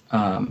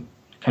kind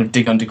of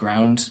dig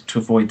underground to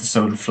avoid the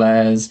solar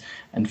flares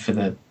and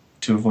to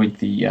avoid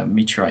the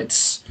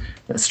meteorites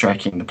that are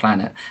striking the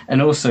planet.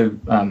 And also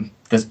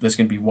there's going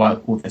to be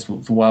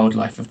the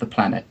wildlife of the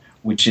planet,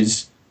 which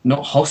is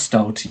not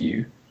hostile to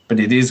you, but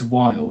it is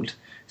wild.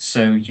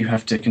 So you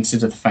have to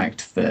consider the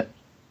fact that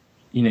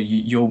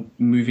you're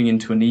moving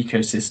into an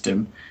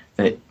ecosystem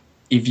that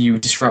if you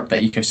disrupt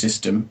that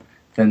ecosystem,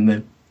 then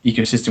the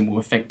ecosystem will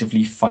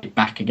effectively fight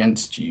back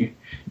against you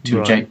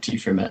to eject you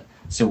from it.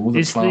 So all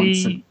the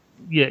plants.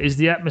 Is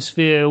the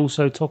atmosphere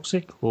also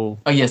toxic? Or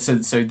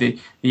so the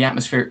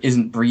atmosphere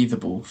isn't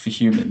breathable for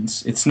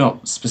humans. It's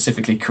not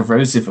specifically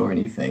corrosive or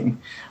anything,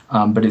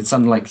 but it's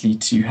unlikely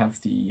to have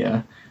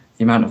the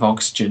amount of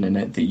oxygen in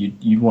it that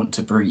you want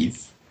to breathe.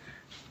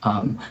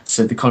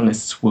 So the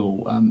colonists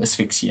will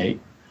asphyxiate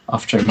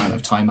after a amount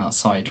of time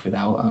outside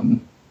without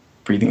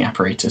breathing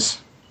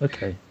apparatus.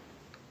 Okay.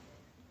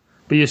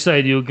 But you're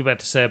saying you're about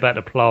to say about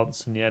the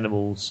plants and the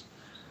animals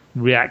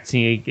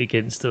reacting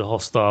against a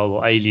hostile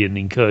or alien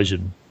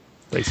incursion,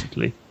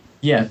 basically.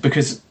 Yeah,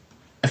 because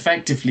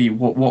effectively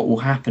what will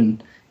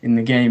happen in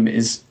the game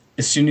is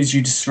as soon as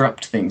you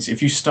disrupt things,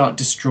 if you start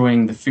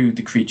destroying the food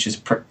the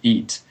creatures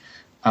eat,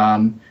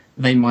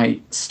 they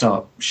might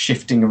start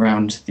shifting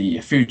around the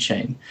food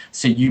chain.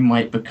 So you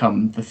might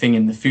become the thing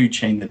in the food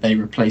chain that they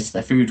replace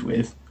their food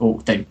with,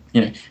 or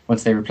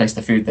once they replace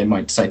their food, they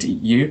might decide to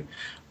eat you,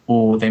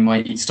 or they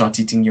might start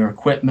eating your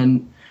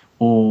equipment,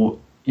 or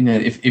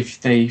if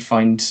they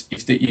find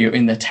that you're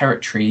in their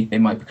territory, they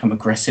might become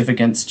aggressive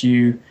against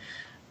you,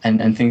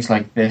 and things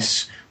like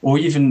this, or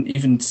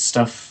even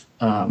stuff,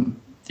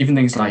 even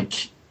things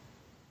like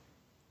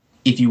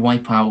if you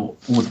wipe out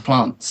all the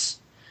plants,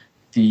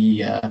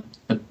 the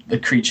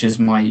creatures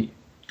might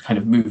kind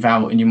of move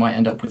out, and you might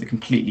end up with a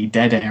completely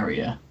dead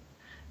area,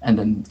 and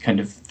then kind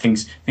of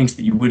things that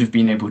you would have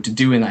been able to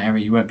do in that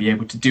area you won't be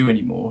able to do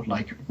anymore,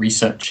 like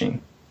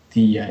researching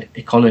the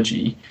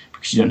ecology,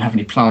 because you don't have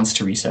any plants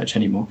to research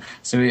anymore.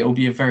 So it will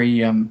be a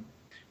very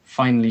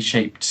finely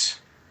shaped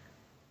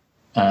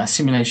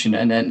simulation,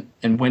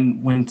 and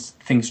when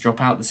things drop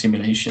out the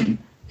simulation,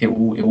 it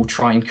will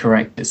try and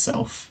correct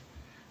itself,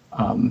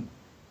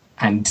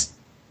 and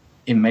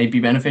it may be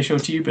beneficial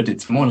to you, but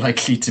it's more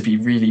likely to be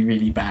really,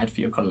 really bad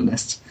for your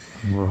colonists.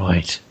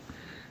 Right.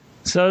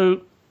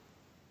 So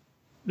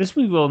let's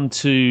move on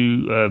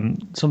to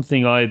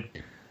something I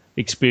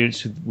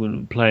experienced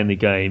when playing the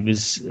game.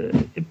 Is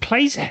it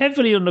plays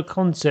heavily on the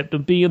concept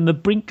of being on the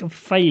brink of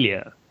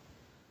failure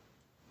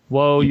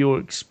while you're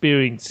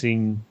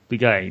experiencing the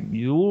game.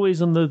 You're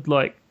always on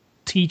the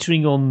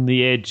teetering on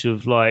the edge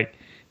of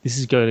this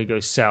is going to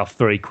go south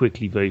very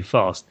quickly, very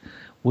fast.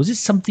 Was it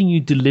something you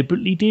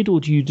deliberately did, or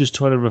do you just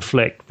try to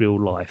reflect real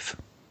life?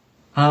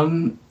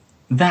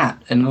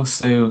 That, and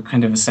also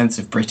kind of a sense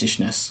of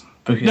Britishness,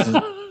 because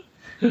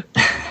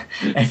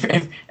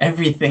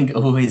everything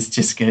always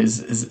just goes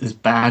as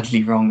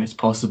badly wrong as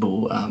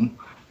possible,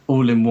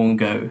 all in one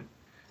go,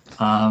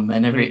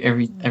 and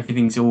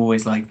everything's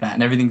always like that,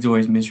 and everything's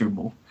always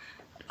miserable.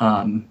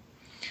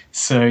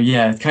 So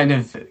yeah, kind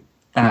of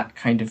that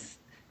kind of,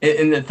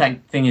 and the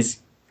thing is,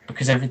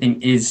 because everything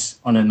is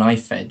on a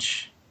knife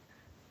edge,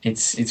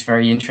 it's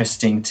very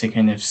interesting to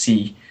kind of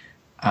see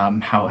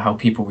how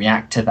people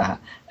react to that.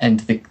 And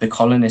the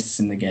colonists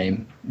in the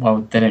game,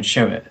 while they don't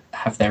show it,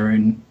 have their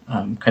own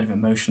kind of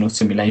emotional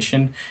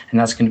simulation, and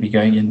that's going to be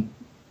going in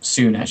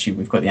soon. Actually,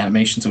 we've got the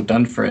animations all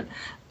done for it,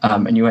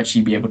 and you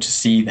actually be able to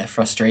see their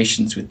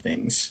frustrations with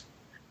things,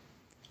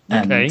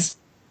 and okay.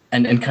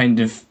 and kind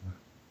of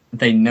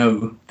they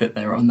know that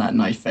they're on that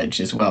knife edge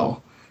as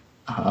well.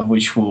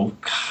 Which will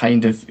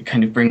kind of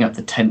bring up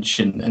the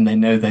tension, and they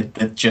know that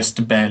they're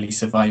just barely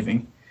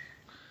surviving.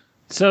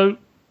 So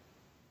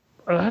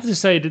I have to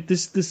say that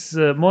this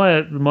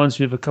Maya reminds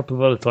me of a couple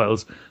of other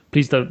titles.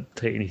 Please don't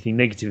take anything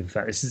negative. In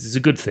fact, this is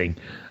a good thing.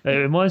 It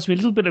reminds me a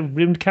little bit of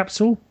Rimmed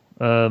Capsule,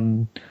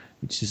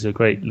 which is a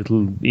great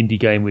little indie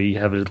game where you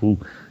have a little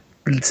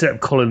set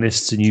of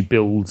colonists and you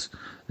build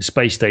a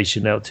space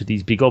station out to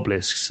these big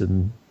obelisks.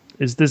 And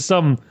there's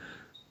some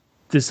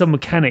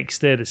mechanics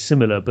there that's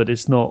similar, but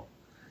it's not.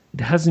 It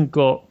hasn't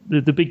got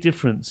the big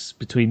difference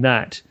between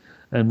that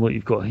and what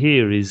you've got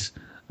here is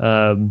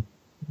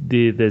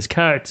there's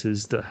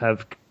characters that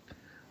have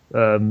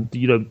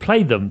you don't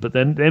play them, but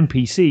then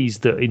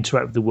NPCs that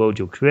interact with the world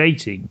you're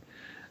creating,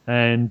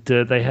 and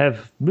they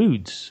have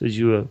moods, as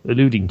you were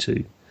alluding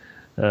to.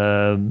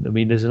 I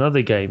mean, there's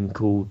another game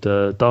called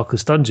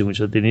Darkest Dungeon,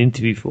 which I did an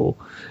interview for,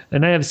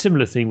 and they have a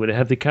similar thing where they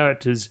have the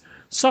characters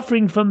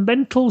suffering from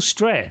mental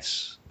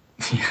stress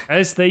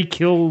as they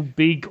kill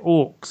big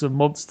orcs and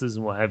monsters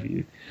and what have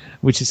you,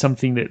 which is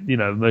something that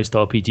most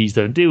RPGs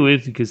don't deal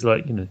with, because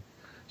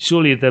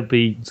surely they'd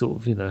be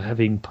sort of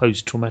having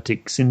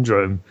post-traumatic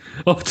syndrome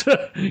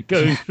after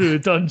going through a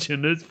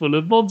dungeon that's full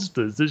of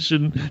monsters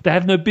they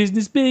have no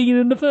business being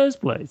in the first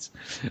place.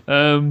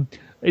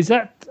 Is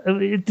that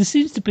there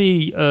seems to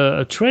be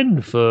a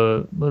trend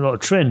for, well, not a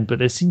trend,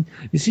 but it seems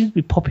to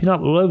be popping up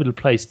all over the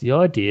place, the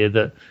idea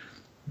that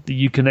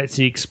you can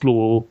actually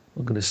explore,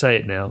 I'm going to say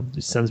it now,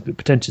 this sounds a bit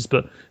pretentious,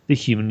 but the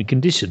human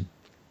condition.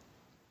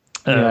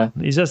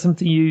 Is that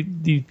something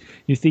you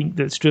think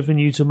that's driven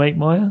you to make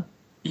Maya?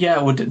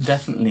 Yeah, well,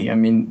 definitely. I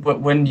mean,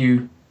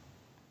 when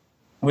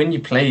I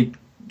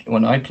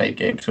played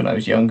games when I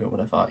was younger,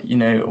 whatever,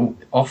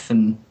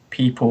 often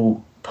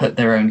people put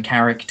their own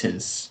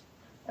characters,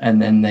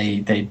 and then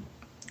they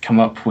come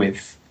up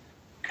with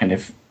kind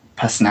of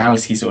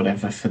personalities or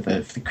whatever for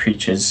the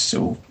creatures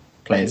or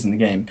players in the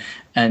game.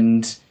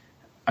 And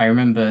I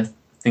remember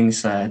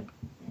things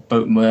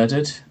Boat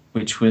Murdered,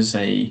 which was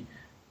a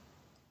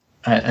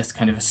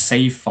kind of a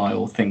save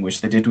file thing,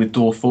 which they did with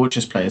Dwarf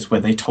Fortress players,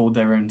 where they told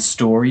their own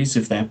stories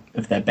of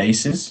their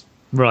bases.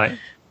 Right.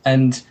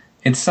 And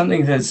it's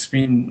something that's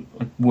been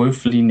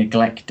woefully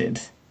neglected,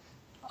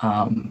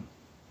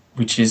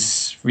 which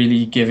is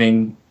really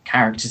giving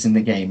characters in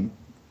the game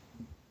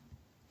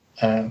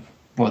their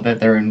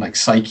own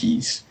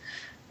psyches.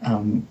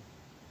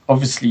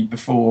 Obviously,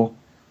 before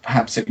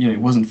perhaps it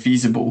wasn't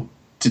feasible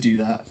to do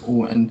that,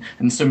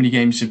 and so many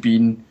games have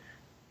been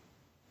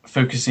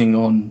focusing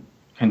on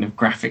kind of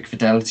graphic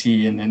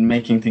fidelity and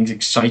making things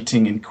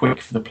exciting and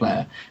quick for the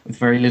player with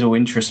very little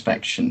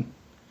introspection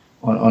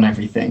on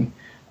everything.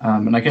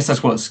 And I guess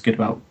that's what's good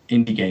about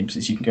indie games,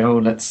 is you can go,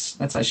 let's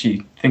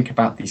actually think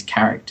about these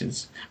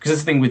characters. Because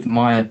that's the thing with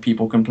Maya,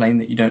 people complain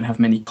that you don't have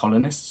many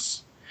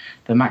colonists.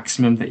 The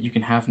maximum that you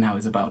can have now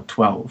is about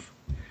 12.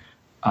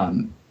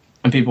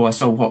 And people are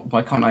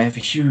why can't I have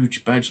a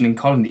huge burgeoning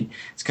colony?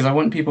 It's because I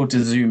want people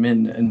to zoom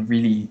in and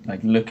really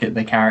look at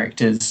the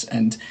characters,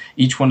 and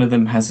each one of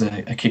them has a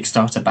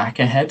Kickstarter back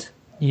ahead.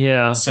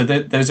 Yeah. So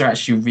those are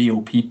actually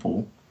real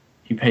people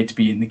who pay to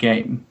be in the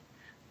game.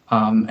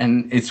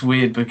 And it's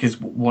weird because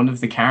one of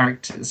the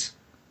characters,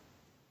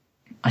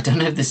 I don't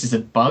know if this is a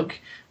bug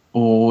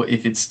or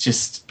if it's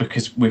just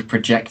because we're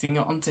projecting it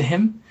onto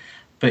him,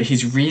 but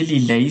he's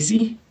really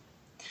lazy.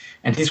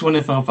 And he's one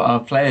of our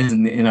players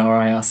in our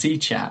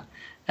IRC chat.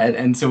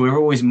 And so we're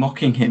always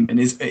mocking him. And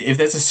if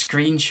there's a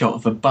screenshot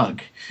of a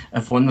bug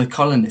of one of the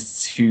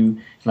colonists who,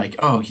 like,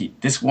 oh,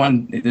 there's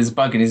a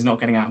bug and he's not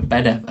getting out of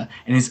bed ever,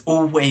 and it's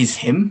always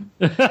him.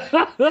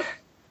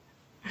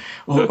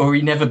 or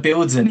he never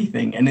builds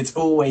anything, and it's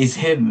always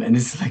him. And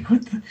it's like,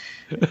 what the...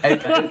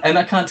 and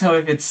I can't tell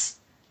if it's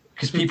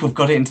because people have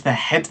got it into their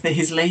head that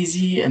he's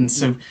lazy, and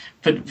so,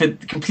 but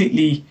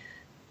completely,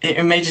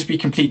 it may just be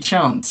complete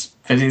chance,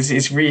 but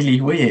it's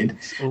really weird.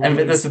 And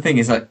but that's the thing,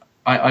 is like,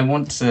 I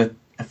want to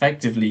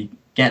effectively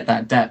get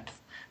that depth,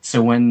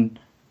 so when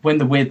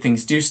the weird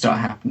things do start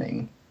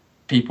happening,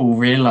 people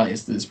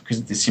realize this because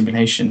of the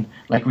simulation.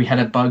 Like, we had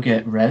a bug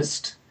at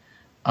Rest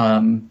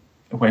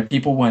where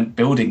people weren't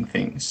building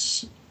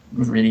things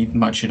really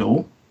much at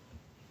all.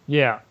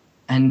 Yeah.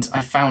 And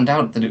I found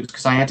out that it was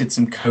because I added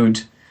some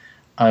code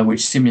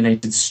which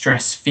simulated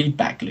stress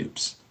feedback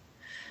loops.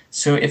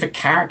 So if a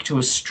character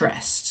was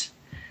stressed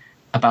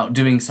about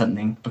doing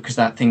something because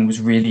that thing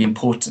was really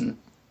important,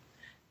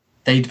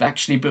 they'd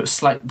actually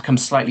become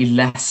slightly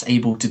less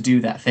able to do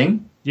that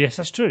thing. Yes,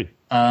 that's true.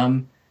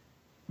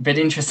 But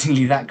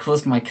interestingly, that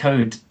caused my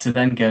code to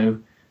then go,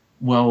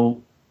 well,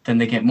 then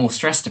they get more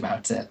stressed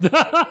about it.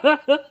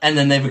 And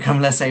then they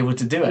become less able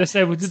to do it. Less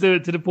able to do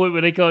it to the point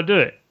where they can't do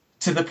it.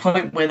 To the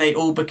point where they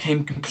all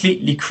became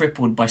completely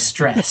crippled by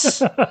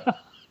stress.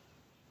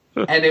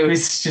 And it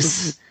was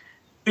just...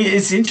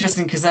 It's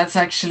interesting because that's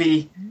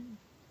actually...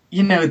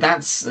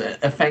 that's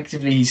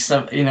effectively...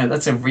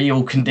 that's a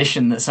real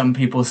condition that some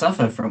people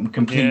suffer from.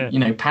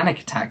 Complete, panic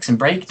attacks and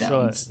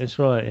breakdowns. That's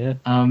right,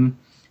 yeah.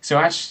 So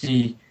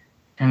actually,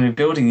 kind of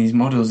building these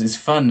models is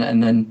fun,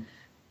 and then...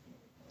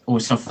 Or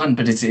it's not fun,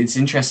 but it's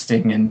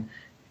interesting,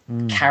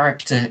 and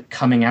character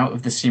coming out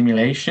of the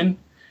simulation.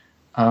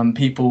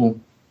 People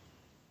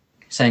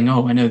saying,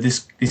 oh, I know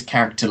this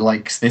character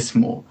likes this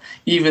more.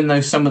 Even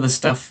though some of the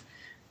stuff,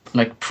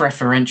 like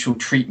preferential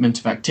treatment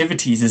of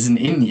activities, isn't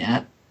in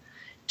yet,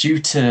 due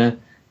to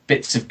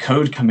bits of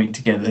code coming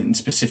together in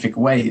specific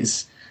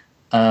ways,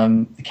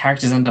 the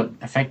characters end up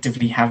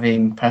effectively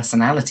having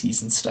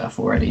personalities and stuff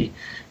already,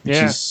 which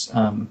is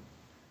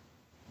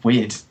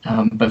weird,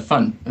 but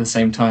fun at the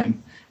same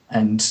time.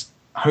 And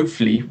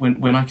hopefully,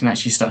 when I can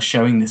actually start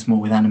showing this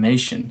more with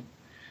animation,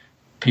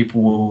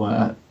 people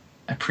will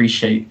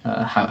appreciate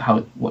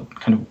what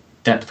kind of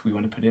depth we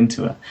want to put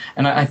into it.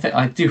 And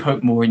I do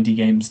hope more indie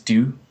games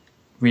do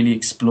really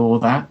explore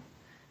that.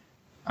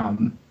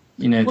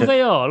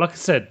 They are. Like I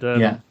said,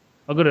 yeah.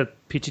 I've got to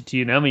pitch it to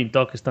you now. I mean,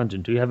 Darkest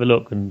Dungeon. Do have a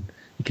look, and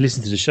you can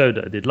listen to the show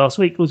that I did last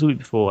week or the week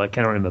before. I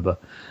cannot remember,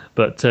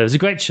 but it was a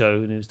great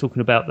show, and it was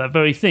talking about that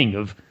very thing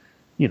of,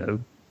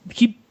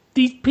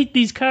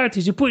 these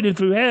characters, you're putting them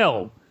through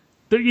hell.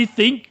 Don't you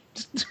think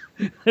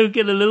they'll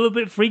get a little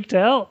bit freaked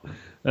out?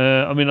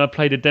 I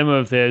played a demo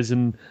of theirs,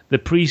 and the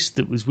priest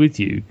that was with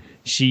you,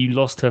 she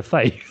lost her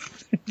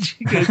faith.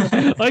 She goes,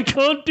 I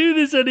can't do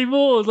this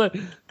anymore. I was like,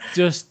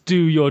 just do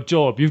your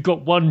job. You've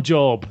got one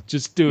job.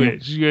 Just do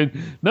it. She's going,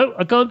 no,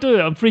 I can't do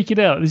it. I'm freaking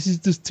out. This is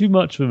just too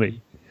much for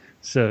me.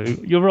 So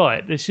you're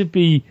right. There should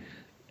be,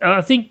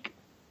 I think,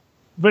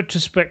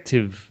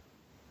 retrospective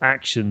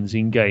actions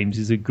in games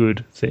is a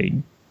good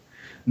thing.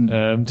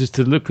 Just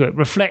to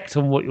reflect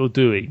on what you're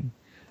doing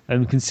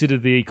and consider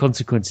the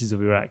consequences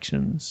of your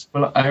actions.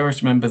 Well, I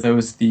always remember there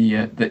was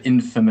the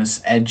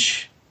infamous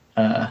Edge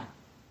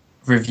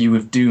review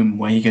of Doom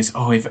where he goes,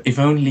 "Oh, if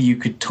only you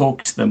could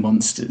talk to the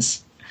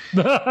monsters."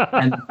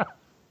 And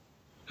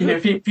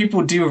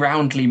people do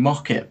roundly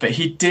mock it, but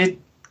he did,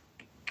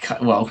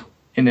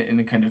 in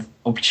a kind of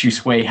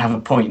obtuse way, have a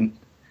point.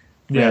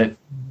 That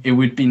it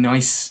would be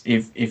nice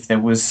if there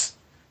was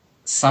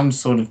some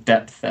sort of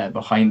depth there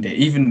behind it,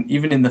 even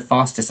in the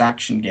fastest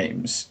action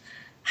games,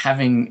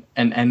 having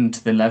an end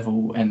to the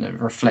level and a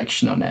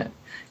reflection on it.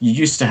 You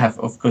used to have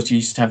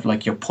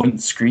like your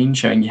point screen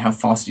showing you how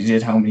fast you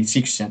did, how many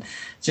secrets you had.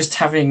 Just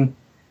having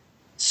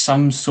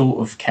some sort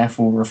of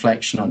careful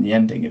reflection on the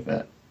ending of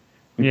it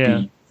would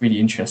be really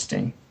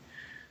interesting.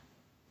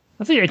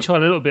 I think I tried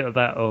a little bit of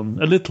that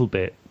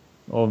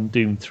on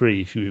Doom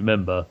 3, if you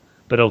remember,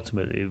 but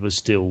ultimately it was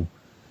still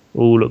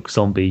all look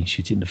zombie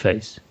shoot in the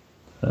face.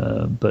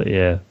 But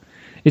yeah,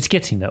 it's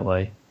getting that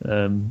way.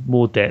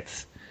 More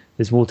depth.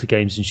 There's more to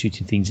games than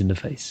shooting things in the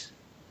face.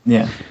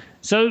 Yeah.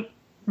 So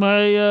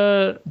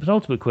my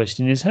penultimate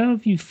question is, how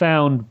have you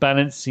found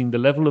balancing the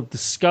level of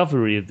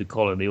discovery of the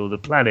colony or the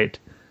planet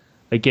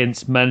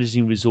against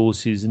managing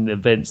resources and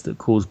events that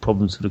cause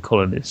problems for the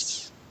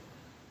colonists?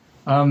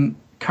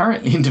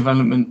 Currently in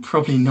development,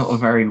 probably not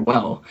very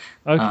well.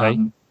 Okay.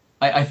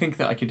 I think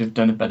that I could have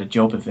done a better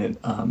job of it.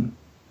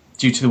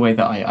 Due to the way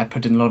that I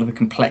put in a lot of the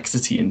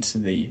complexity into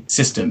the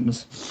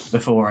systems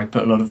before I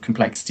put a lot of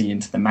complexity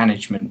into the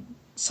management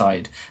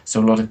side.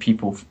 So a lot of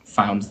people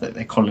found that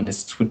their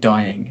colonists were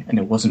dying, and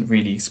it wasn't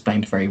really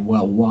explained very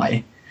well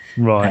why.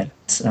 Right.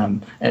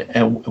 And,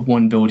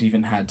 one build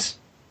even had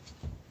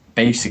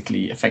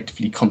basically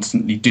effectively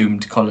constantly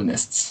doomed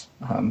colonists,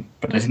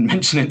 but I didn't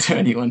mention it to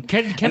anyone.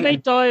 Can they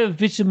die of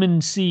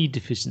vitamin C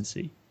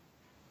deficiency?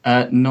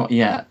 Not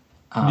yet.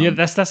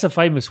 That's a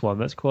famous one.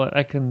 That's quite.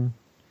 I can.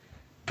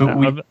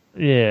 But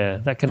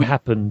that can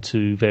happen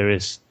to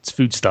various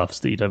foodstuffs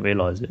that you don't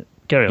realise it.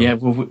 Carry on. Yeah,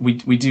 well,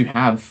 we do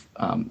have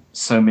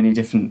so many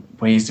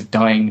different ways of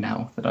dying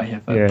now that I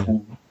have a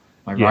pool,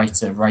 my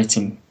writer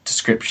writing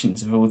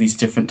descriptions of all these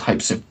different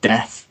types of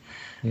death.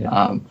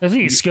 Yeah. I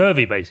think it's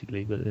scurvy,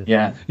 basically. But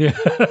yeah.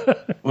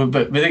 Well,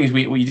 but the thing is,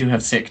 we do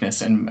have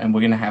sickness, and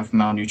we're going to have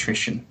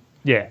malnutrition.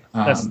 Yeah,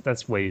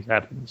 that's where it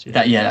happens.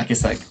 Yeah. I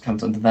guess that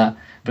comes under that.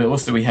 But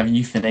also we have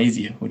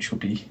euthanasia, which will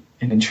be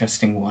an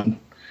interesting one.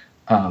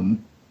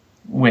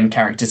 When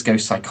characters go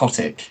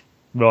psychotic.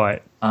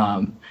 Right.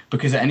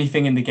 Because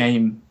anything in the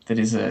game that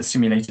is a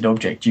simulated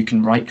object, you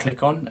can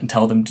right-click on and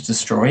tell them to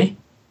destroy.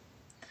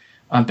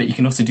 But you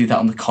can also do that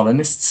on the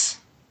colonists.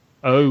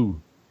 Oh.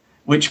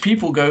 Which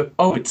people go,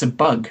 oh, it's a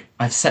bug.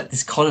 I've set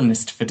this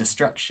colonist for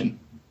destruction.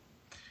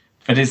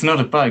 But it's not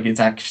a bug. It's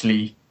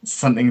actually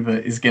something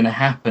that is going to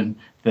happen.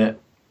 That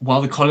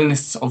while the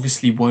colonists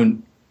obviously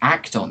won't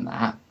act on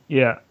that,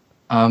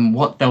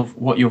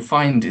 what you'll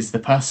find is the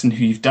person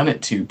who you've done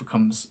it to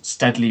becomes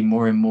steadily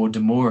more and more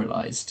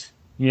demoralized.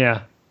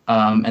 Yeah.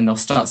 And they'll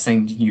start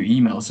sending you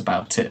emails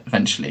about it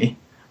eventually,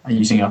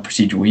 using our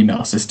procedural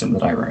email system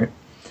that I wrote.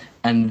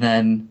 And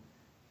then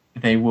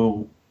they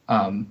will,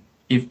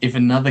 if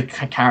another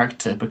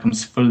character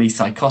becomes fully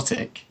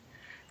psychotic,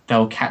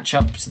 they'll catch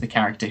up to the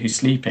character who's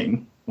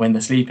sleeping when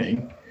they're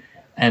sleeping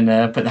and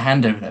put the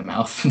hand over their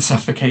mouth and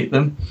suffocate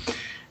them.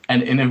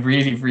 And in a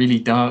really, really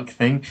dark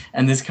thing.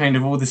 And there's kind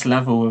of all this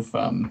level of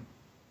kind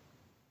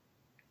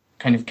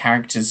of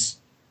characters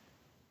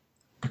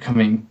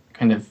becoming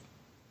kind of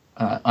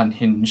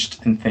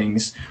unhinged and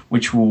things,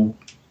 which will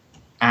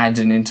add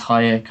an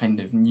entire kind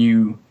of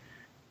new,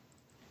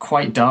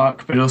 quite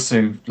dark, but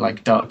also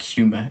like dark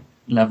humor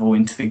level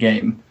into the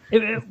game.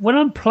 When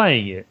I'm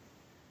playing it,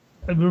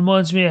 it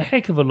reminds me a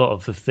heck of a lot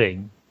of The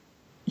Thing.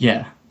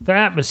 Yeah. The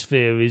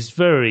atmosphere is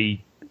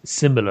very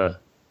similar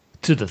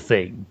to The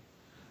Thing,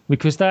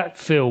 because that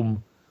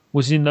film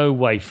was in no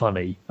way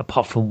funny,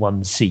 apart from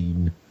one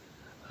scene.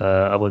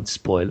 I won't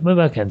spoil it. Maybe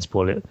I can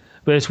spoil it.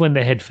 But it's when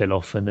their head fell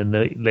off and then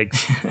the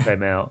legs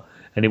came out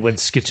and it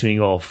went skittering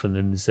off and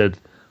then said,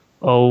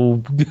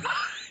 oh,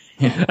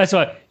 that's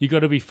right, you got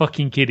to be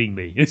fucking kidding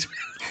me.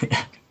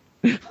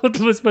 What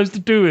am I supposed to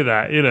do with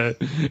that? You know,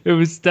 it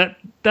was that,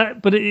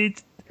 but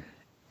it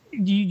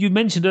you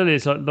mentioned earlier,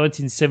 it's like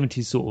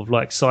 1970s sort of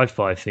like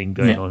sci-fi thing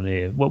going on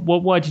here.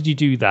 Why did you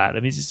do that? I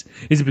mean, is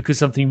it because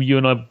something you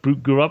and I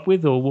grew up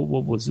with, or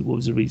what was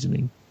the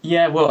reasoning?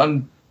 Yeah,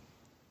 well,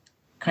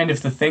 kind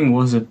of The Thing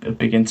was a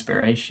big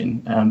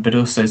inspiration, but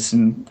also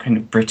some kind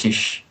of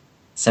British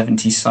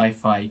 70s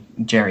sci-fi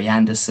Jerry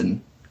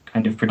Anderson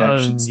kind of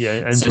productions.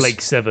 And so,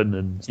 Blake Seven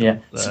and stuff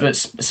but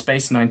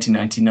Space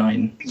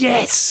 1999.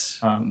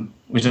 Yes,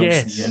 was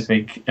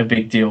obviously a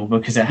big deal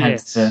because it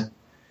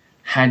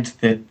had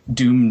the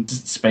doomed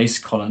space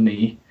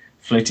colony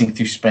floating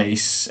through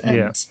space,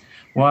 and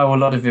while a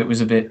lot of it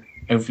was a bit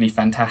overly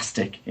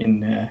fantastic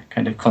in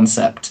kind of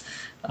concept,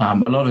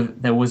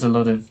 there was a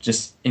lot of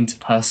just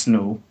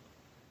interpersonal.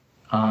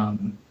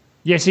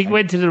 Yes, it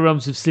went to the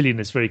realms of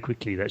silliness very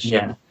quickly. That show.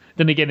 Yeah.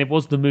 Then again, it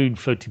was the moon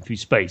floating through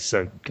space,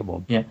 so come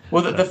on. Yeah.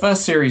 Well, the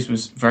first series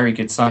was very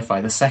good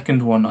sci-fi. The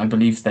second one, I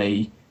believe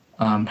they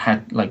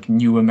had like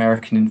new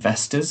American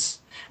investors,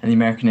 and the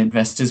American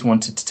investors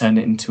wanted to turn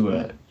it into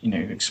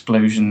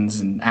explosions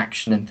and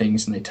action and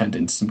things, and they turned it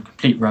into some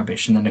complete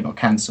rubbish, and then it got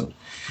cancelled.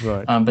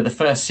 Right. But the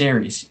first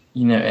series,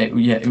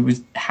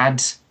 it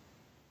had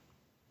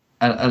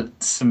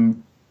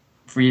some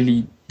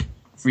really,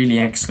 really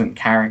excellent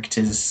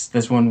characters.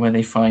 There's one where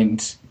they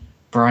find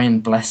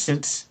Brian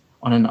Blessed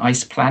on an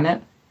ice planet,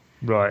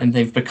 right? And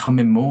they've become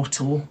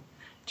immortal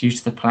due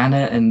to the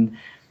planet, and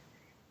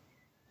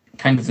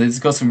kind of it's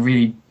got some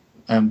really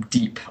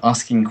deep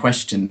asking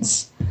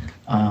questions,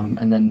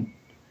 and then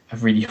a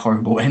really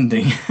horrible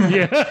ending.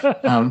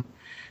 Yeah.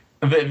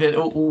 But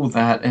all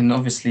that, and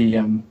obviously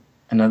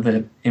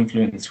another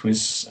influence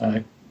was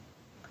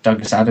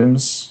Douglas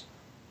Adams,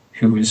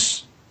 who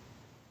was,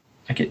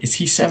 is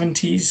he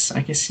 70s?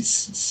 I guess he's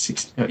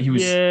 60. He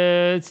was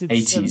it's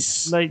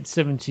 80s, late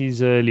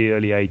 70s,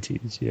 early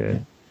 80s. Yeah.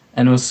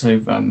 And also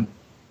the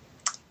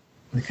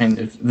kind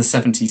of the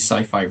 70s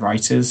sci-fi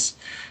writers,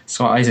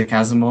 so Isaac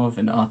Asimov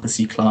and Arthur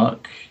C.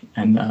 Clarke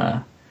and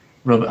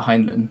Robert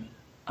Heinlein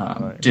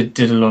did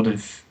a lot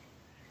of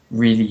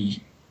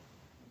really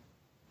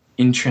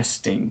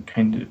interesting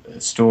kind of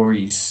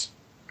stories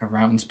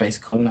around space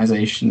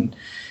colonization,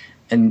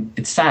 and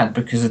it's sad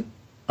because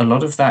a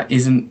lot of that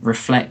isn't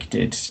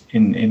reflected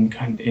in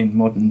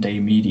modern day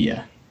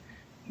media.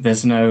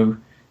 There's no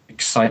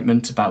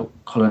excitement about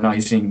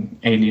colonizing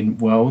alien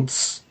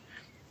worlds,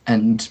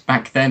 and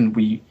back then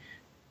we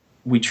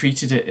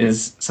treated it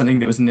as something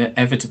that was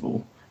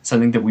inevitable,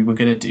 something that we were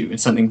going to do, and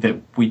something that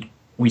we'd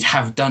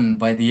have done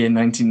by the year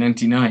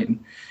 1999,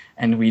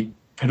 and we'd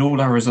put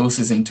all our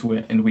resources into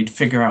it, and we'd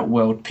figure out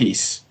world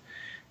peace,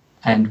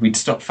 and we'd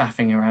stop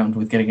faffing around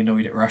with getting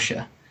annoyed at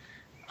Russia.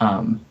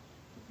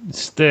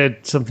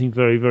 Instead, something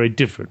very, very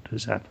different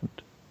has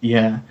happened.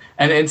 Yeah,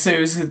 and so it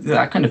was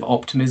that kind of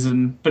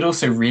optimism, but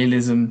also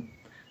realism.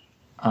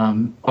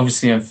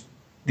 Obviously,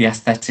 the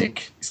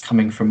aesthetic is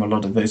coming from a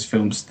lot of those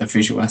films, the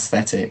visual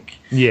aesthetic.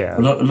 Yeah.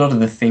 A lot of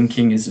the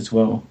thinking is as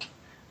well.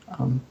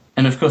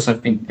 And of course,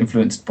 I've been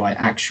influenced by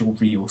actual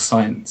real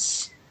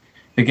science.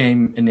 The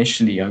game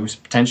initially, I was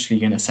potentially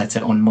going to set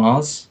it on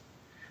Mars,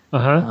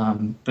 but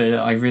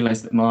I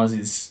realized that Mars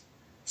is,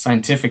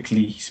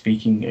 scientifically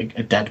speaking,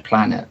 a dead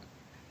planet.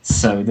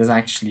 So there's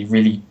actually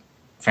really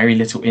very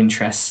little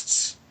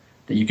interests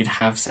that you could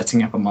have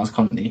setting up a Mars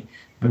colony,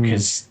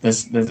 because there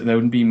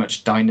wouldn't be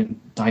much dynamism.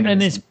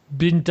 And it's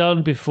been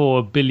done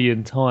before 1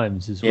 billion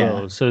times as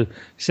well. So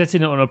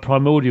setting it on a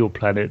primordial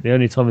planet, the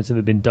only time it's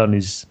ever been done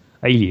is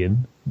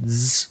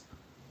Aliens.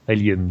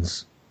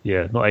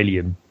 Yeah, not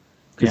Alien.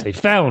 Because they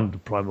found a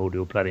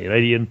primordial planet in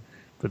Alien,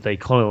 but they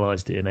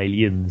colonized it in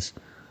Aliens.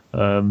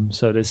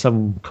 So there's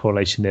some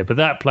correlation there. But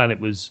that planet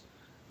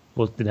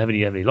didn't have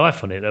any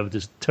life on it. They were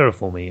just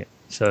terraforming it.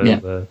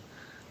 So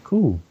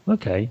cool.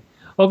 Okay.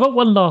 I've got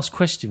one last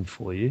question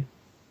for you.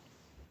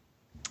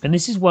 And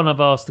this is one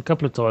I've asked a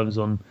couple of times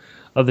on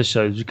other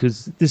shows,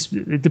 because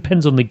it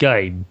depends on the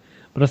game.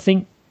 But I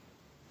think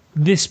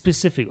this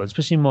specific one,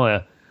 especially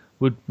Maya,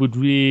 would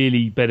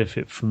really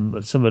benefit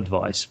from some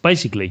advice.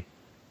 Basically,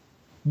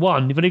 you've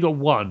only got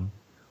one.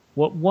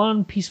 What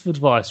one piece of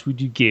advice would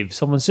you give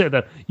someone? Said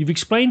that you've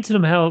explained to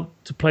them how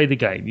to play the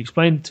game. You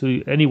explained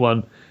to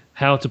anyone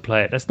how to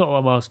play it. That's not what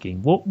I'm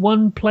asking. What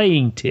one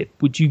playing tip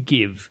would you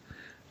give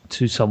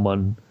to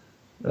someone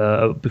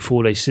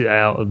before they sit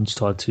out and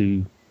start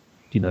to,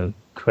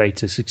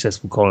 create a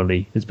successful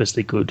colony as best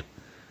they could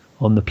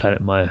on the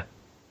planet Maya?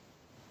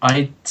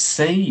 I'd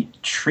say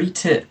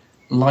treat it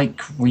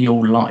like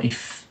real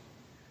life,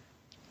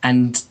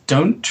 and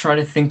don't try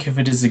to think of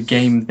it as a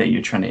game that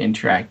you're trying to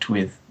interact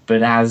with,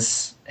 but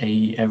as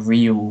a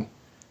real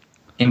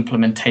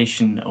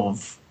implementation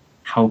of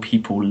how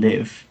people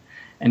live.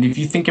 And if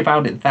you think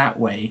about it that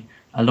way,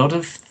 a lot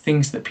of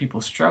things that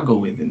people struggle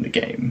with in the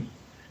game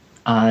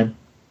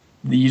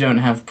that you don't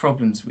have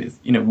problems with.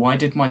 Why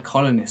did my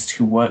colonist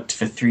who worked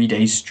for 3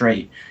 days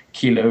straight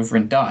keel over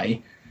and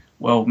die?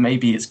 Well,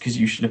 maybe it's because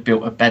you should have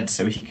built a bed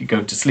so he could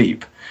go to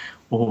sleep.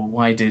 Or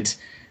why did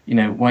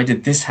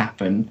this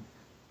happen?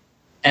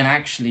 And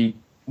actually,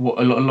 what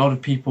a lot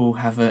of people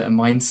have a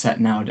mindset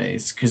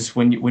nowadays, because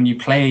when you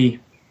play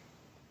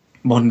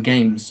modern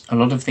games, a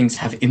lot of things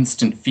have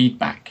instant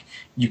feedback.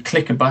 You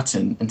click a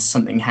button and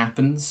something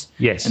happens.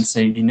 Yes. And so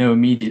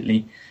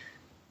immediately.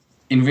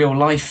 In real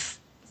life,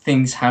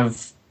 things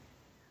have,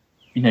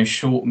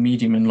 short,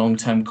 medium, and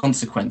long-term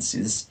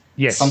consequences.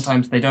 Yes.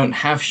 Sometimes they don't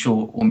have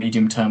short or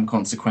medium-term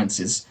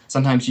consequences.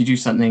 Sometimes you do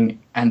something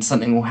and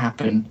something will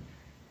happen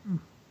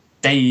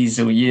days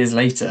or years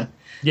later.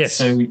 Yes.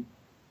 So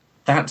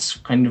that's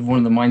kind of one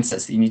of the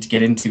mindsets that you need to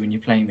get into when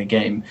you're playing the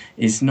game,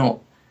 is not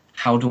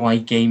how do I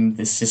game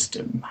this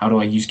system? How do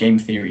I use game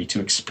theory to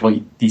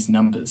exploit these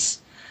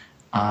numbers?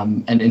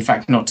 And in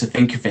fact, not to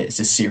think of it as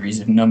a series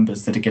of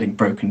numbers that are getting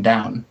broken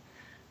down,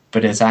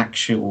 but as a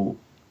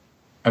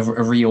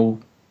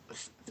real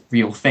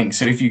thing.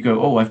 So if you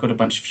go, I've got a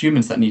bunch of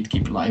humans that I need to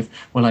keep alive,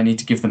 well, I need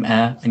to give them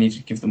air, I need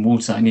to give them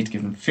water, I need to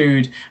give them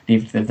food, I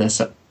need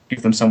to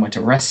give them somewhere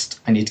to rest,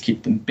 I need to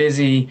keep them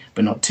busy,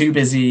 but not too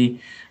busy,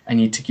 I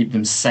need to keep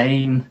them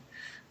sane.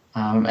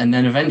 And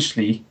then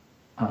eventually,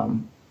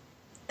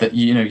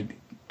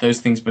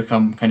 those things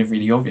become kind of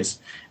really obvious.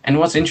 And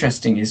what's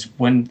interesting is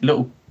when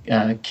little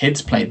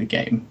kids play the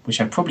game, which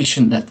I probably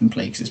shouldn't let them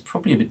play because it's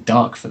probably a bit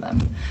dark for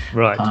them.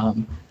 Right.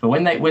 But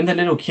when the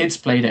little kids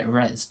played it at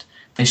Resd,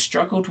 they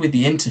struggled with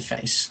the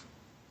interface.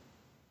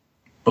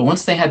 But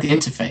once they had the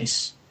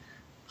interface,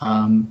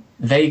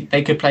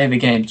 they could play the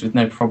games with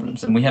no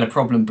problems. And we had a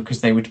problem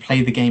because they would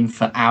play the game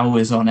for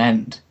hours on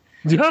end.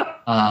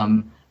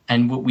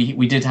 And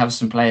we did have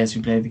some players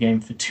who played the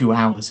game for 2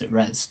 hours at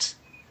Resd.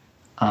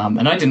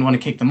 And I didn't want to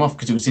kick them off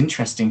because it was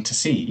interesting to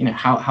see,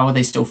 how are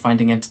they still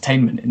finding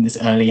entertainment in this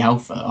early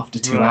alpha after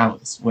 2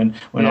 hours when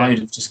I would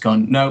have just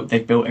gone, no,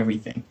 they've built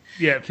everything.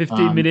 Yeah,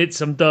 15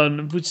 minutes, I'm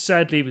done, which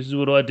sadly was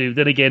what I do.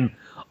 Then again,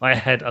 I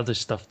had other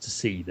stuff to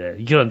see there.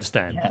 You can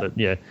understand, but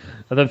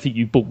I don't think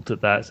you balked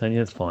at that, saying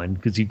that's fine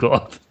because you've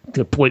got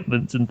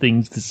appointments and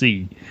things to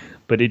see.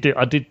 But it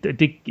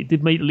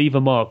did leave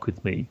a mark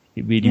with me.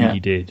 It really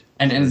did.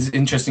 And it's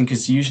interesting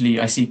because usually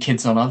I see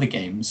kids on other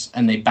games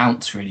and they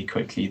bounce really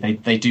quickly.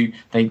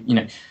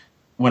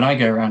 When I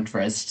go around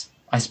Resd,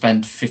 I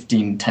spend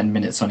 10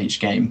 minutes on each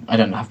game. I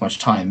don't have much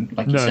time,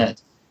 like you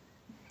said.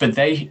 But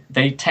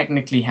they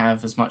technically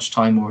have as much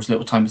time or as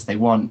little time as they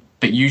want.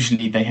 But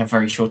usually they have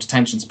very short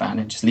attention span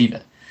and just leave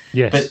it.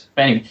 Yes.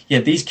 But anyway,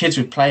 these kids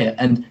would play it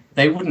and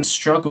they wouldn't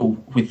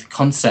struggle with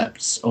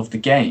concepts of the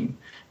game.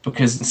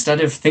 Because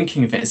instead of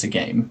thinking of it as a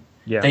game,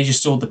 they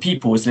just saw the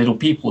people as little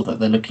people that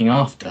they're looking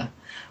after.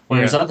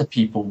 Whereas other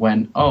people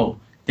went,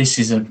 this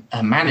is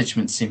a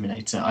management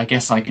simulator. I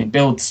guess I can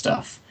build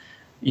stuff.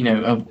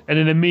 And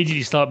then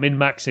immediately start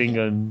min-maxing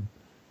and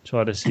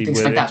try to see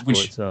where the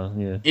exploits are.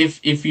 Yeah.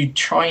 If you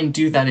try and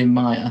do that in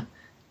Maya,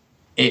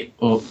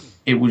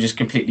 it will just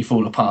completely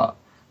fall apart.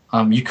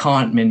 You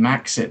can't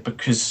min-max it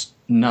because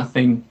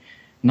nothing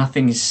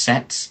is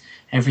set.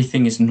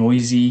 Everything is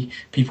noisy.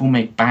 People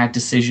make bad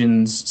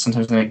decisions.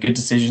 Sometimes they make good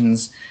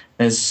decisions.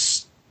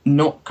 There's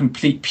not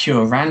complete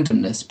pure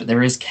randomness, but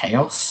there is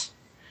chaos.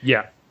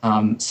 Yeah.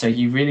 So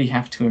you really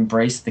have to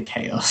embrace the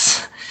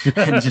chaos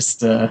and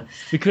just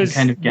because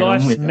kind of get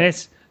on with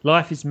it.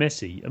 Life is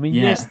messy. I mean,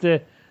 yes,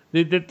 the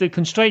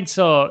constraints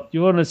are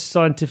you're on a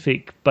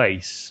scientific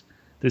base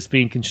that's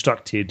being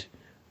constructed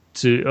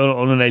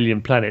on an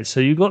alien planet, so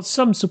you've got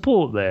some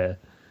support there.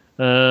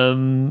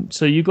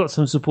 So you've got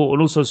some support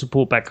and also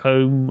support back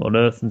home on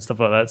Earth and stuff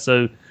like that.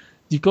 So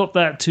you've got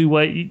that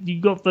two-way.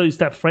 You've got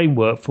that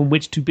framework from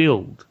which to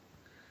build.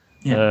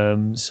 Yeah.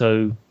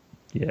 So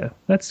yeah,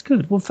 that's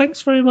good. Well,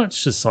 thanks very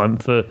much, Simon,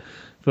 for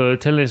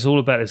telling us all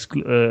about this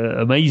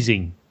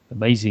amazing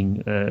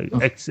game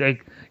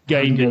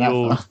that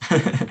you're.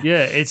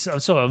 Yeah, I'm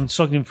sorry, I'm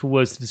struggling for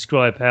words to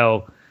describe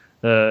how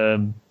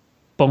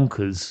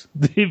bonkers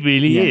it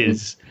really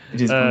is.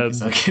 It is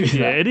bonkers. I'll give you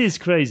that. It is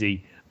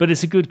crazy. But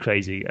it's a good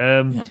crazy.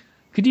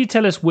 Could you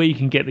tell us where you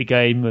can get the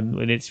game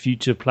and its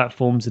future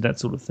platforms and that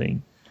sort of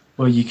thing?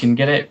 Well, you can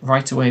get it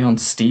right away on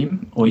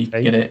Steam, or you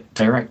can get it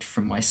direct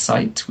from my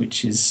site,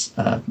 which is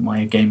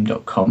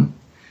mygame.com.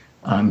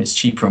 It's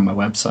cheaper on my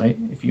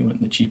website if you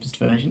want the cheapest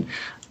version.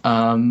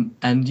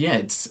 And yeah,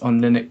 it's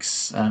on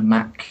Linux,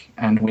 Mac,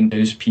 and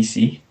Windows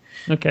PC.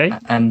 Okay.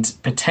 And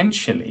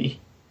potentially,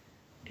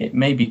 it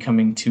may be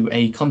coming to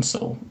a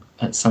console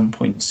at some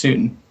point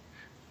soon.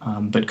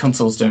 But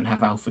consoles don't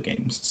have alpha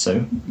games,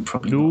 so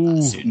probably not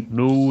that soon.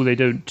 No, they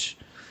don't.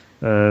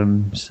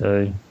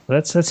 So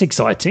that's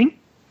exciting.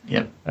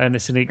 Yep. And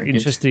it's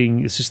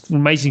interesting. It's just an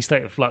amazing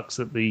state of flux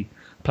that the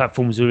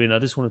platforms are in. I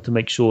just wanted to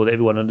make sure that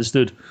everyone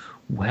understood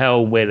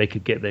how and where they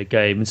could get their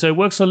game. And so it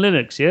works on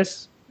Linux,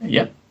 yes?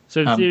 Yep.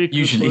 So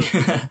usually.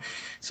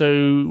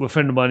 So a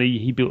friend of mine,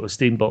 he built a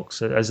Steam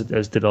box, as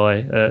did I.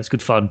 It's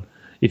good fun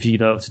if you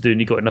know what to do and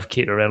you've got enough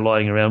kit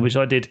lying around, which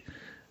I did.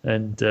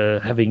 And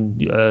having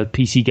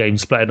PC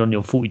games splattered on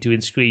your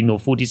 42-inch screen or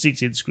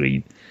 46-inch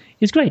screen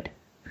is great.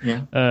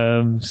 Yeah.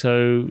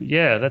 So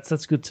yeah,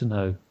 that's good to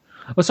know.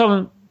 Well,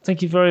 Simon,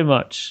 thank you very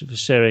much for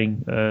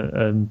sharing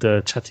and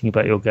chatting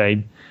about your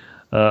game.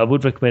 I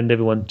would recommend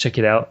everyone check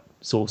it out.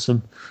 It's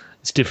awesome.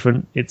 It's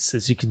different. It's,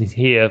 as you can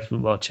hear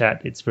from our chat,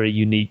 it's very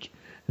unique,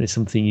 and it's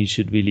something you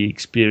should really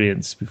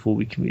experience before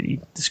we can really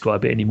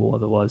describe it anymore.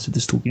 Otherwise, we're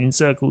just talking in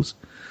circles.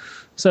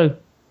 So,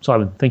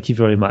 Simon, thank you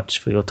very much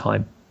for your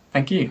time.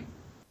 Thank you.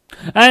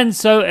 And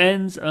so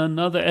ends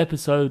another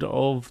episode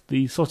of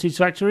The Sausage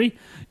Factory.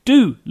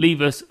 Do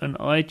leave us an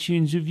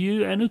iTunes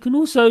review, and you can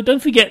also,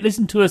 don't forget,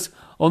 listen to us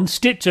on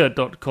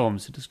Stitcher.com.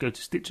 So just go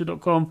to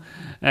Stitcher.com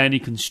and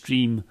you can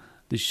stream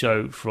the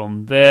show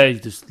from there. You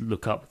just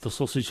look up The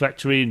Sausage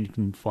Factory and you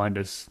can find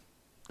us.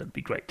 That'd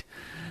be great.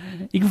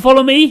 You can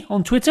follow me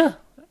on Twitter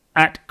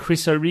at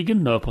Chris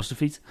O'Regan, no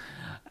apostrophes.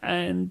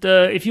 And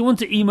if you want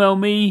to email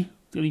me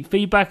any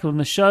feedback on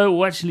the show,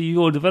 or actually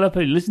you're a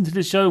developer, you listen to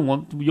the show and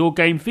want your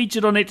game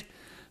featured on it,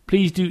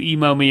 please do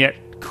email me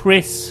at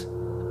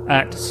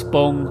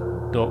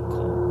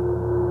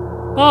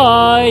chris@spong.com.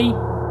 Bye!